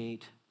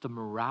eliminate the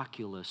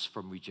miraculous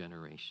from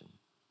regeneration.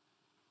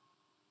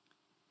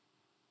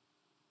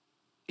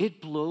 It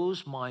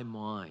blows my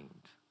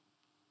mind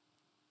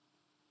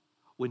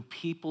when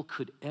people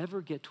could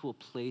ever get to a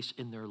place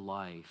in their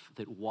life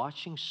that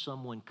watching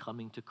someone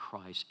coming to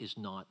Christ is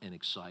not an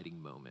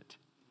exciting moment.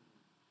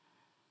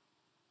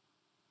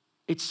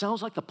 It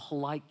sounds like the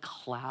polite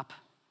clap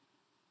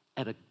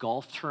at a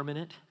golf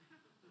tournament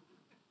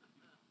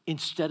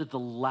instead of the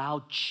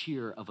loud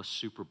cheer of a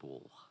Super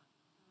Bowl.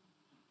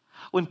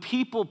 When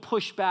people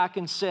push back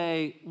and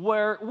say,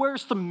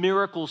 where's the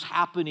miracles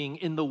happening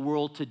in the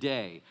world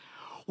today?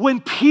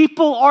 When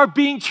people are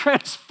being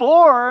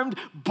transformed,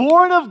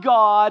 born of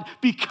God,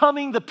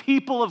 becoming the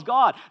people of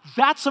God,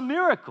 that's a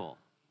miracle.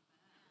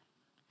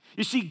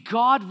 You see,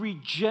 God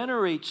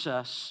regenerates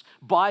us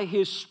by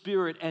His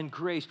Spirit and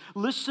grace.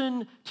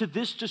 Listen to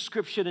this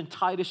description in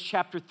Titus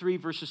chapter 3,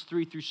 verses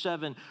 3 through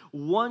 7.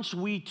 Once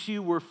we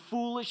too were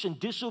foolish and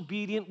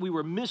disobedient, we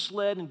were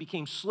misled and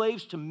became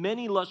slaves to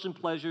many lusts and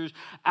pleasures.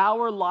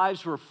 Our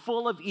lives were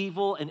full of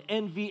evil and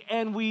envy,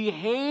 and we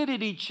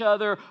hated each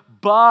other,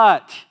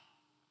 but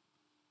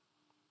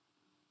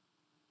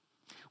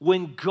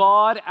when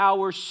God,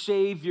 our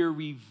Savior,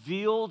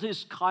 revealed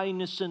His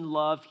kindness and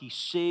love, He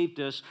saved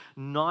us,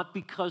 not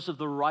because of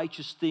the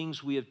righteous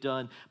things we have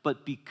done,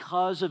 but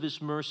because of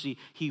His mercy.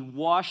 He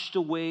washed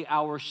away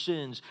our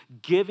sins,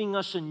 giving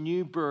us a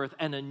new birth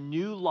and a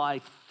new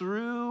life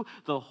through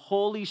the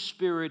Holy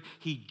Spirit.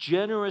 He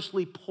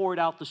generously poured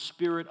out the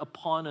Spirit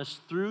upon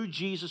us through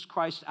Jesus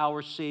Christ,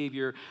 our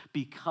Savior.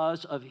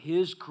 Because of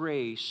His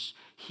grace,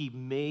 He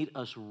made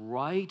us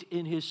right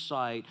in His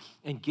sight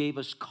and gave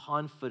us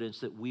confidence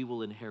that we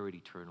will inherit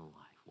eternal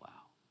life. Wow.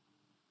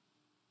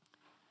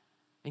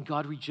 And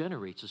God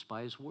regenerates us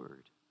by His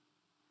word.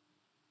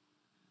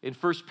 In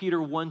 1 Peter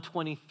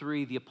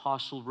 1:23, the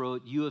apostle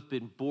wrote, "You have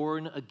been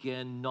born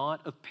again,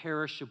 not of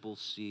perishable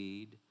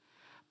seed,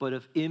 but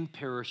of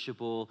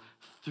imperishable,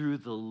 through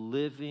the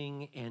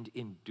living and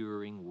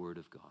enduring word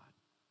of God."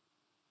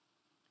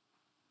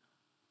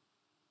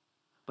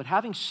 But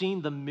having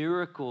seen the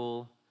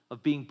miracle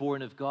of being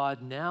born of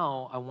God,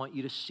 now I want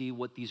you to see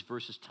what these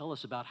verses tell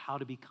us about how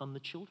to become the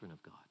children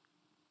of God.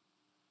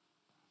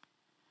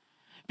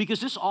 Because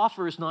this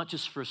offer is not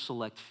just for a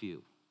select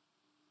few.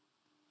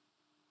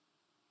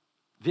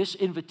 This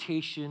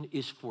invitation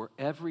is for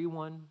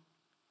everyone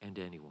and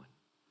anyone.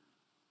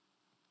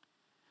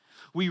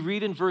 We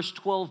read in verse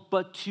 12,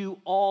 "But to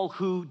all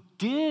who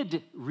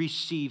did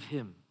receive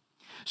Him."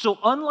 So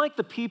unlike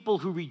the people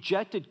who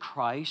rejected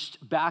Christ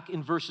back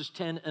in verses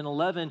 10 and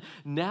 11,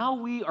 now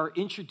we are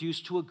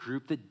introduced to a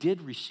group that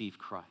did receive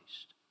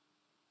Christ.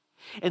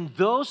 And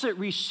those that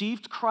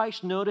received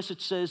Christ, notice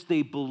it says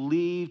they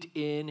believed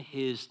in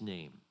His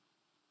name.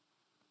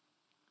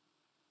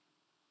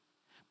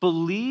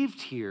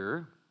 Believed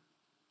here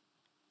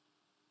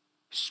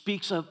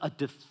speaks of a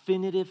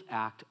definitive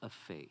act of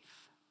faith.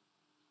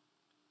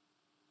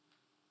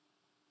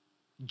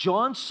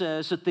 John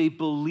says that they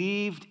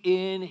believed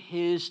in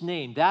His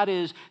name. That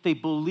is, they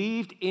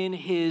believed in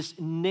His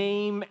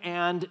name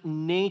and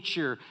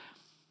nature.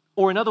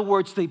 Or in other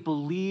words, they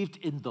believed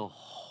in the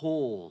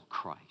whole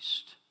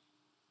Christ.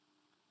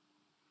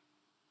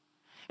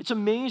 It's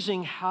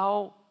amazing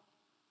how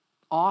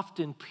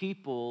often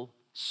people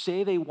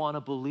say they want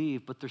to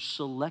believe, but they're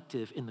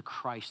selective in the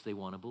Christ they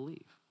want to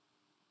believe.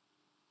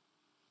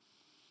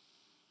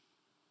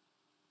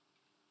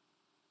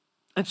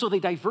 And so they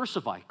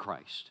diversify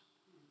Christ.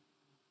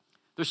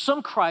 There's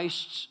some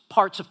Christs,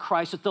 parts of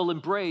Christ that they'll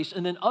embrace,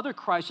 and then other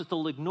Christs that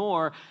they'll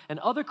ignore, and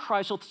other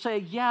Christs will say,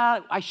 yeah,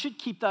 I should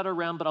keep that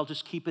around, but I'll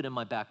just keep it in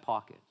my back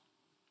pocket.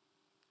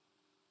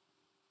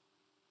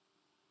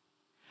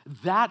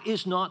 That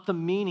is not the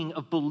meaning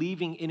of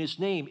believing in His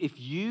name. If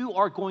you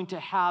are going to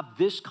have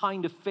this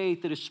kind of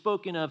faith that is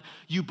spoken of,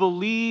 you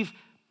believe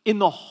in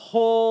the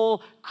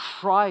whole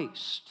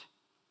Christ.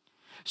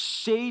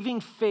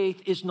 Saving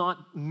faith is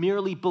not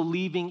merely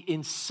believing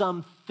in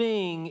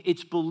something,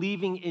 it's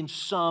believing in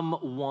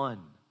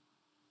someone.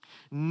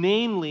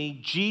 Namely,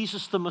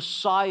 Jesus the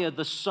Messiah,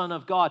 the Son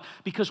of God.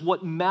 Because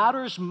what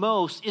matters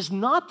most is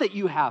not that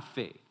you have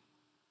faith.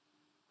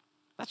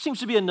 That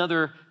seems to be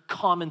another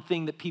common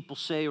thing that people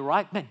say,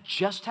 right? Man,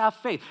 just have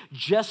faith,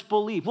 just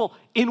believe. Well,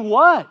 in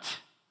what?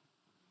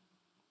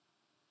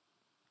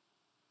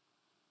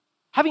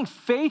 Having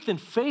faith in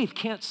faith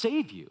can't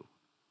save you.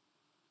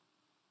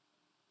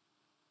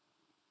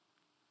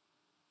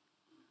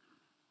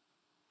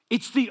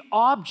 It's the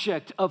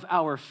object of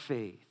our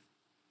faith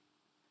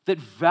that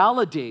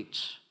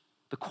validates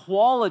the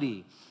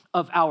quality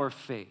of our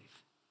faith.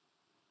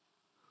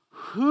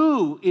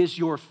 Who is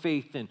your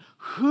faith in?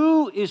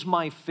 Who is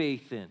my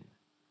faith in?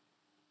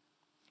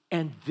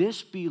 And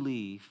this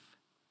belief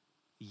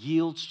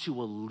yields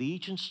to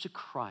allegiance to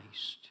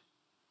Christ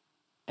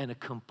and a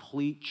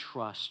complete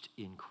trust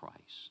in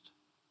Christ.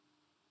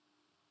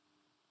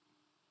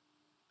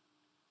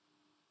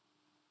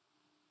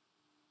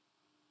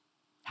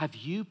 Have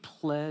you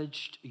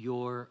pledged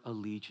your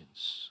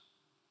allegiance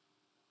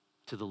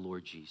to the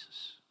Lord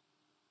Jesus?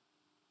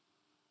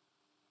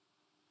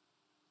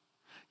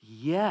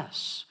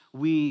 Yes,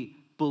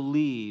 we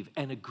believe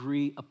and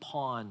agree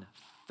upon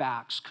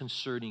facts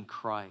concerning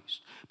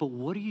Christ. But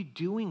what are you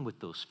doing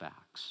with those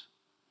facts?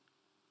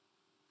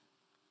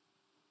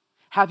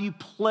 Have you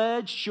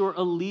pledged your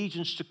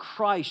allegiance to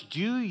Christ?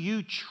 Do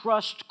you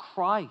trust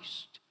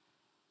Christ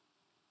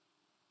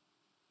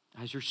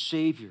as your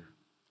Savior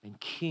and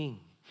King?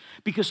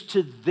 because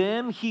to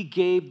them he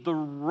gave the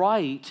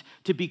right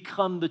to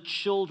become the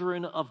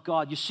children of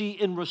God. You see,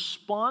 in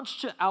response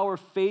to our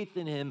faith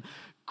in him,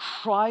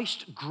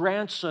 Christ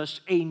grants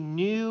us a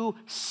new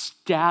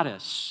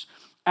status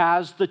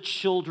as the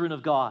children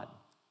of God.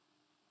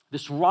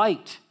 This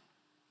right,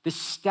 this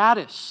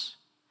status,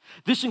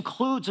 this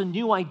includes a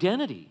new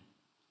identity.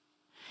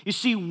 You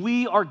see,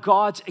 we are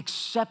God's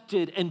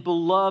accepted and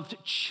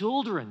beloved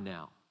children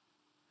now.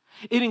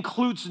 It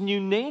includes a new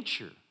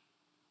nature.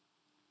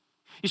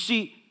 You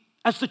see,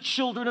 as the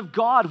children of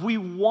God, we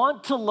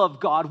want to love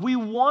God. We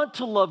want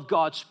to love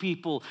God's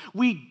people.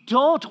 We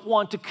don't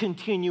want to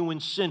continue in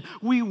sin.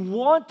 We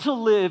want to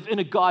live in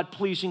a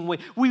God-pleasing way.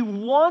 We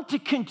want to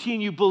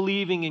continue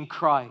believing in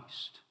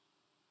Christ.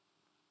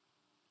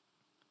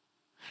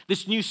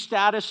 This new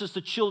status as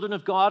the children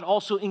of God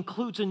also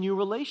includes a new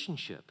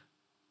relationship.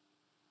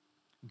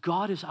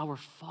 God is our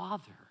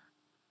Father,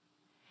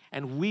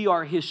 and we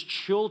are his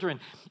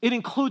children. It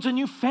includes a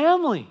new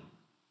family.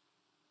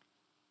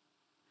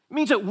 It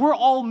means that we're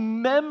all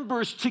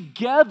members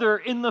together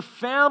in the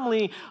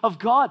family of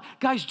God.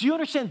 Guys, do you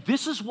understand?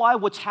 This is why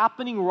what's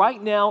happening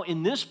right now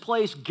in this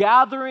place,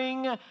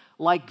 gathering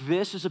like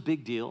this, is a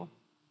big deal.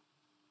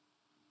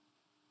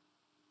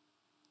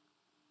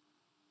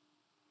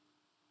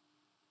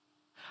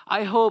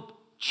 I hope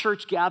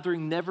church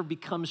gathering never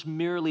becomes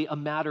merely a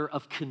matter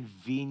of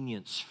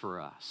convenience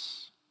for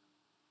us.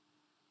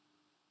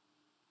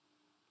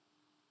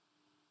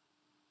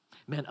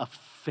 Man, a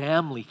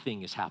family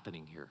thing is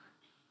happening here.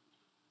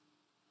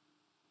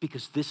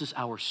 Because this is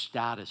our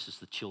status as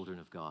the children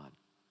of God.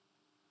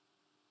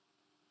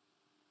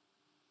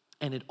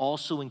 And it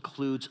also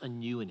includes a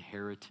new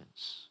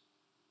inheritance.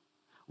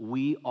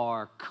 We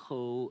are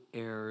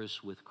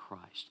co-heirs with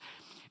Christ.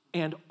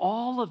 And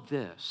all of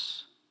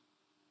this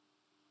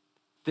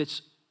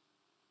that's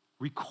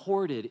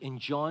recorded in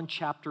John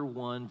chapter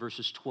 1,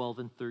 verses 12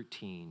 and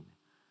 13,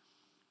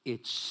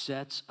 it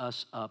sets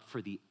us up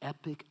for the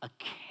epic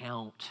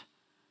account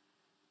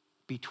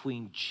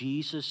between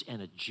Jesus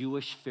and a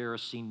Jewish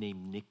Pharisee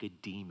named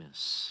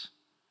Nicodemus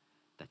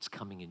that's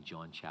coming in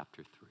John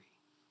chapter 3.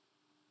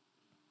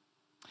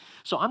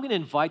 So I'm going to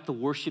invite the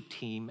worship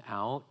team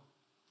out,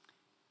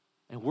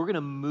 and we're going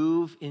to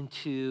move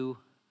into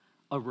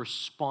a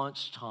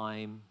response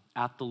time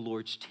at the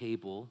Lord's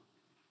table.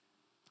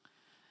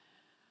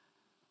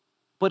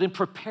 But in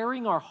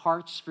preparing our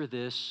hearts for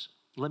this,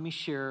 let me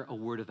share a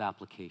word of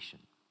application.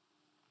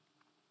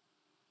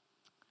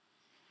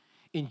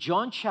 In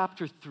John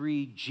chapter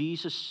 3,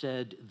 Jesus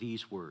said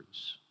these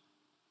words,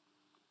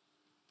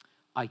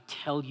 I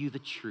tell you the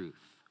truth.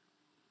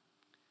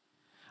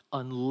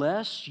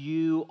 Unless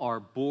you are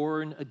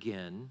born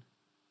again,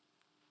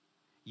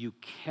 you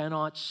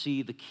cannot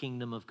see the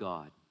kingdom of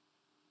God.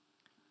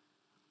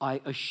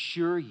 I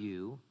assure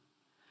you,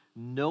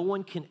 no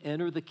one can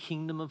enter the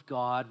kingdom of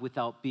God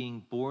without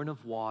being born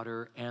of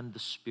water and the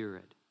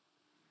Spirit.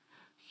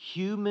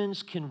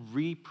 Humans can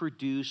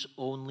reproduce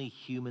only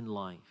human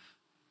life.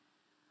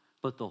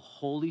 But the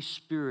Holy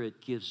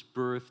Spirit gives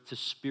birth to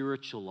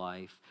spiritual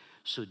life,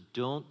 so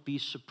don't be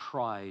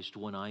surprised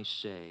when I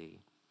say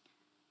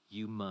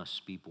you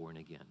must be born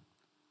again.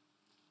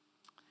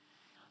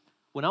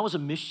 When I was a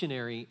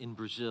missionary in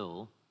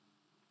Brazil,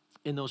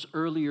 in those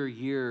earlier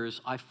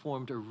years, I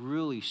formed a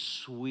really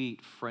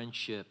sweet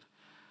friendship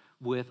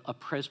with a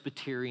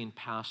Presbyterian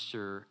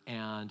pastor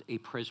and a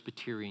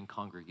Presbyterian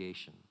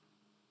congregation.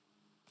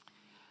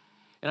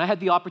 And I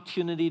had the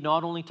opportunity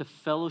not only to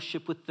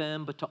fellowship with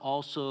them, but to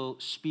also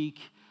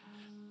speak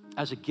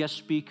as a guest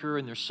speaker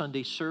in their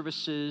Sunday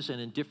services and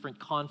in different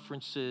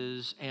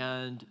conferences.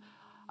 And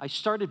I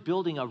started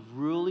building a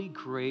really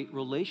great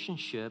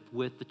relationship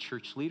with the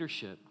church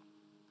leadership.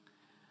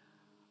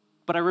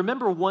 But I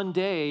remember one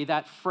day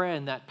that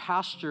friend, that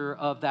pastor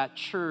of that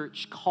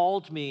church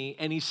called me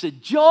and he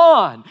said,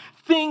 John,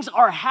 things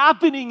are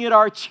happening at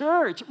our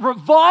church,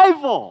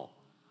 revival.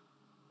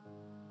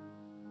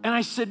 And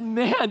I said,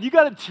 man, you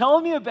got to tell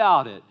me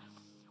about it.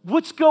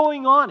 What's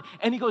going on?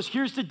 And he goes,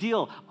 here's the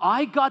deal.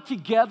 I got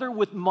together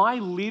with my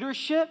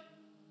leadership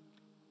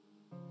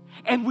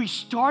and we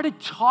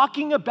started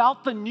talking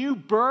about the new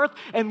birth,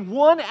 and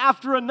one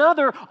after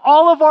another,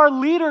 all of our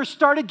leaders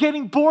started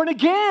getting born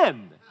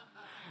again.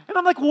 And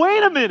I'm like,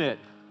 wait a minute.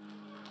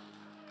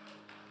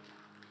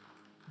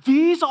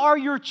 These are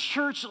your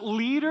church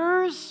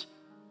leaders?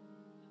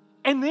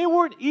 And they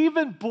weren't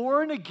even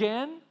born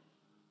again?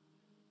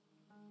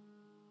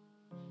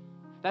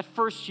 That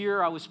first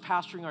year I was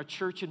pastoring our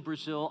church in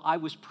Brazil, I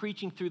was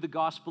preaching through the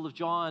Gospel of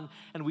John,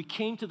 and we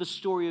came to the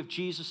story of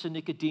Jesus and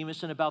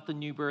Nicodemus and about the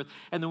new birth,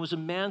 and there was a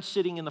man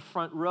sitting in the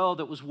front row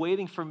that was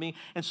waiting for me,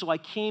 and so I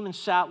came and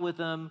sat with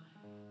him,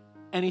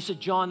 and he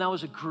said, John, that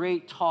was a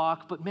great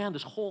talk, but man,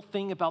 this whole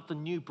thing about the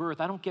new birth,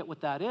 I don't get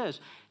what that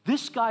is.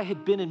 This guy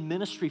had been in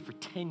ministry for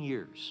 10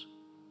 years.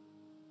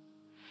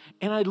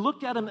 And I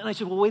looked at him and I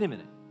said, well, wait a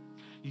minute.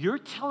 You're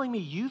telling me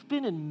you've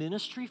been in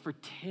ministry for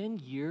 10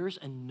 years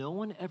and no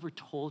one ever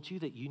told you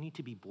that you need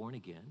to be born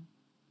again?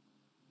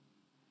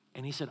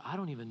 And he said, I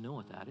don't even know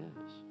what that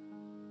is.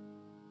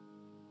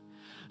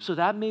 So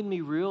that made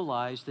me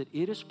realize that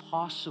it is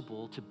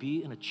possible to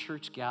be in a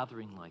church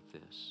gathering like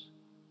this.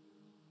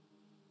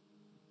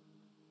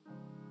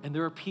 And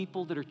there are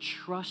people that are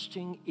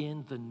trusting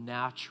in the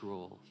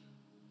natural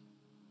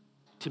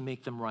to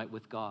make them right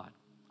with God.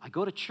 I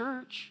go to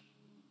church.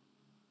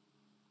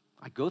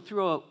 I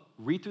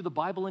read through the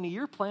Bible in a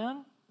year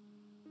plan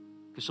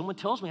because someone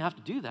tells me I have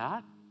to do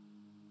that.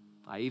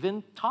 I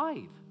even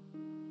tithe.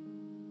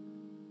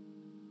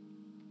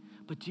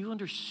 But do you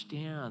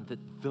understand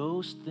that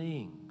those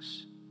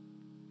things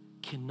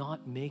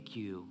cannot make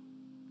you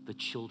the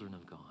children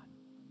of God?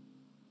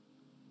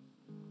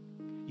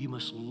 You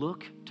must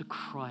look to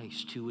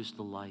Christ, who is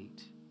the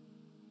light,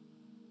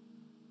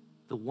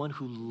 the one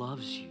who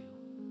loves you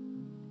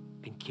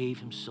and gave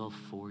himself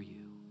for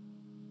you.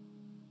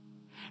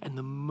 And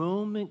the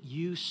moment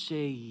you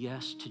say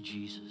yes to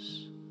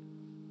Jesus,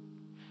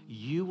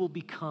 you will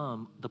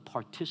become the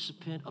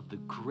participant of the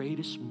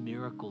greatest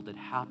miracle that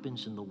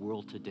happens in the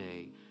world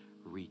today,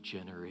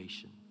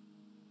 regeneration.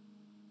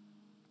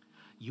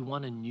 You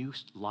want a new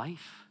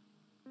life,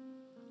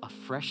 a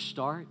fresh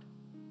start,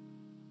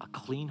 a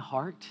clean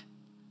heart,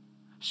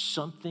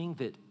 something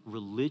that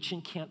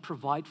religion can't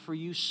provide for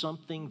you,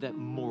 something that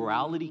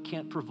morality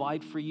can't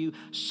provide for you,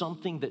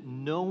 something that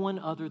no one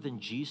other than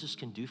Jesus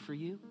can do for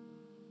you?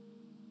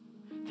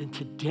 Then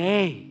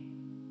today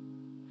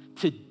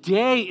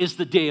is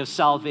the day of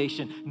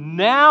salvation.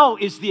 Now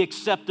is the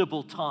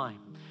acceptable time.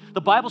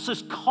 The Bible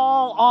says,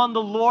 call on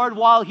the Lord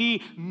while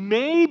he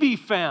may be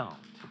found.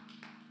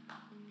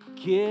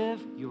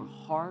 Give your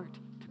heart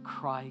to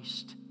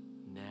Christ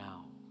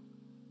now.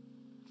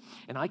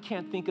 And I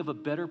can't think of a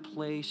better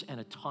place and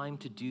a time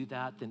to do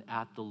that than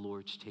at the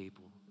Lord's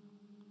table,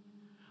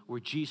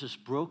 where Jesus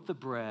broke the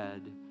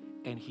bread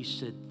and he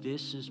said,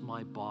 this is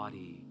my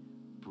body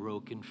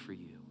broken for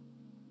you.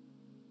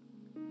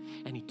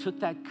 And he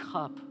took that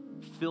cup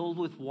filled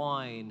with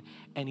wine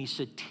and he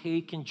said,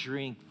 take and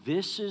drink.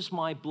 This is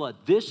my blood.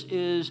 This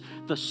is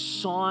the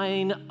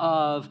sign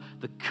of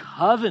the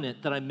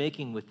covenant that I'm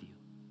making with you.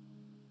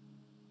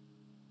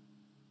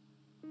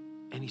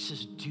 And he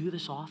says, do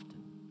this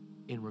often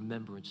in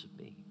remembrance of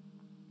me.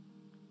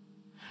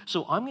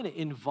 So I'm going to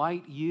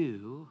invite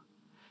you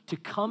to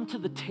come to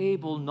the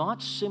table,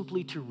 not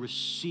simply to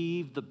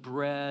receive the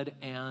bread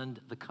and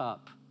the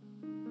cup,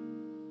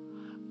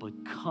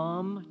 but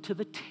come to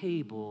the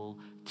table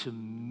to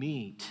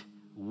meet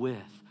with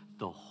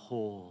the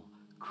whole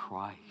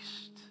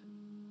Christ.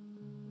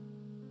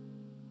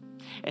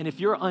 And if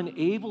you're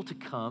unable to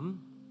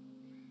come,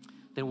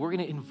 then we're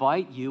going to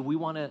invite you. We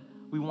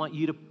want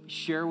you to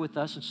share with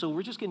us. And so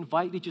we're just going to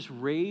invite you to just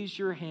raise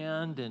your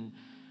hand, and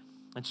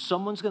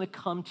someone's going to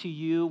come to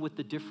you with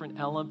the different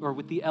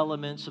with the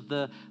elements of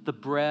the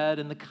bread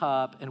and the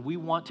cup, and we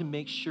want to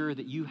make sure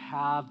that you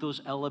have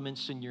those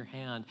elements in your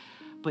hand.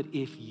 But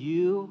if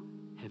you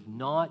have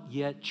not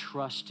yet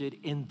trusted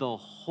in the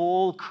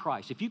whole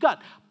Christ, if you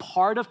got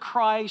part of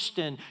Christ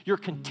and you're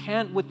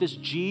content with this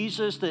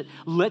Jesus that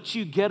lets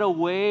you get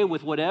away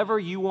with whatever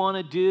you want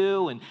to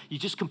do, and you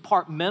just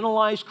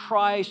compartmentalize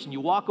Christ and you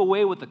walk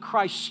away with the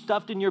Christ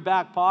stuffed in your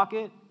back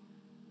pocket,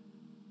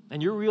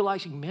 and you're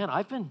realizing, man,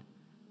 I've been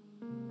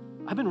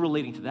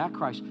relating to that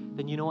Christ,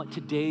 then you know what?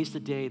 Today's the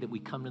day that we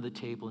come to the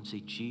table and say,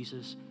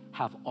 Jesus,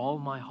 have all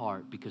my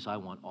heart because I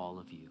want all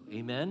of you.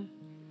 Amen?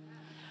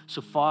 So,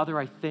 Father,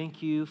 I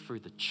thank you for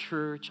the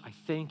church. I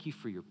thank you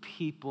for your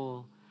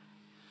people.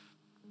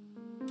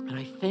 And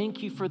I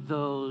thank you for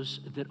those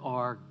that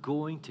are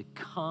going to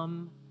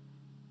come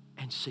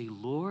and say,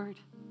 Lord,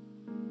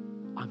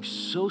 I'm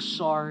so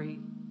sorry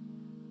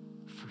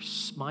for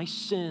my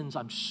sins.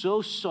 I'm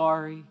so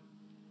sorry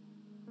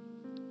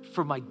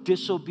for my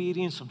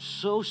disobedience. I'm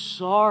so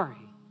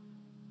sorry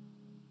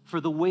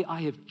for the way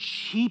I have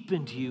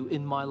cheapened you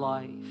in my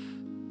life.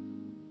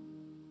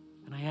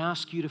 And I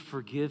ask you to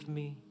forgive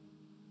me.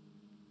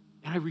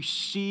 And I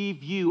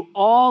receive you,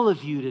 all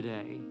of you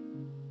today.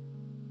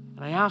 And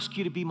I ask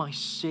you to be my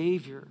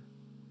Savior.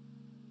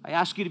 I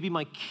ask you to be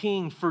my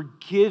King.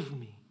 Forgive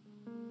me.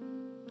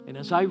 And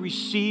as I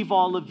receive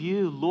all of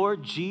you,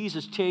 Lord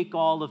Jesus, take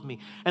all of me.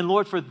 And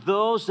Lord, for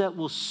those that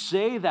will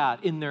say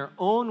that in their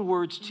own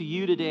words to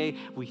you today,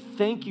 we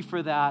thank you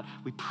for that.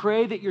 We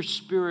pray that your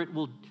Spirit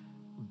will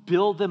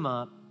build them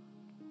up.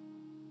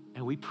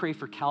 And we pray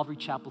for Calvary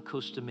Chapel,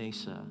 Costa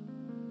Mesa,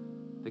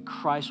 that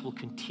Christ will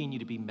continue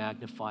to be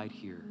magnified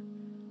here.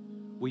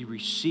 We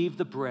receive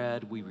the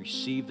bread, we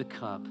receive the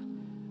cup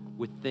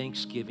with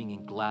thanksgiving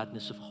and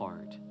gladness of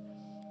heart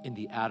in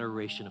the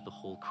adoration of the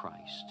whole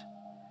Christ.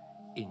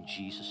 In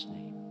Jesus'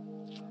 name,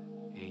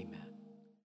 amen.